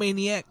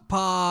Dipsomaniac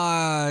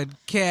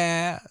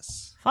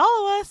Podcast.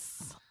 Follow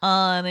us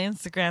on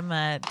Instagram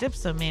at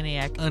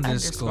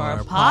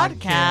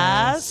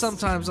Dipsomaniac_podcast.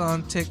 Sometimes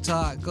on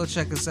TikTok. Go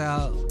check us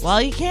out.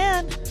 While you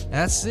can.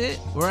 That's it.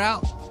 We're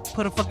out.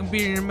 Put a fucking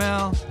beer in your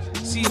mouth.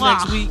 See you Mwah.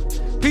 next week.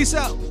 Peace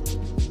out.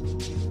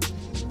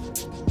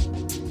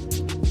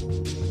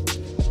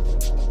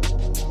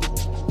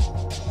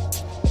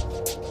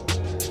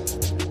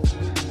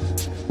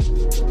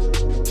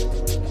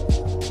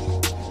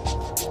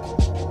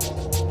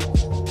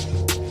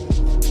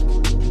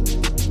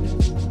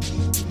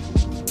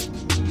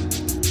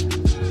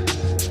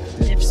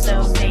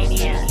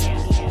 Dipsomania.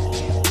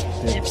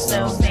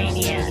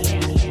 Dipsomania.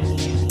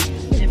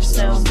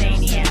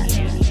 Dipsomania.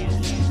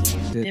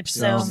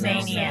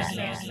 Dipsomania.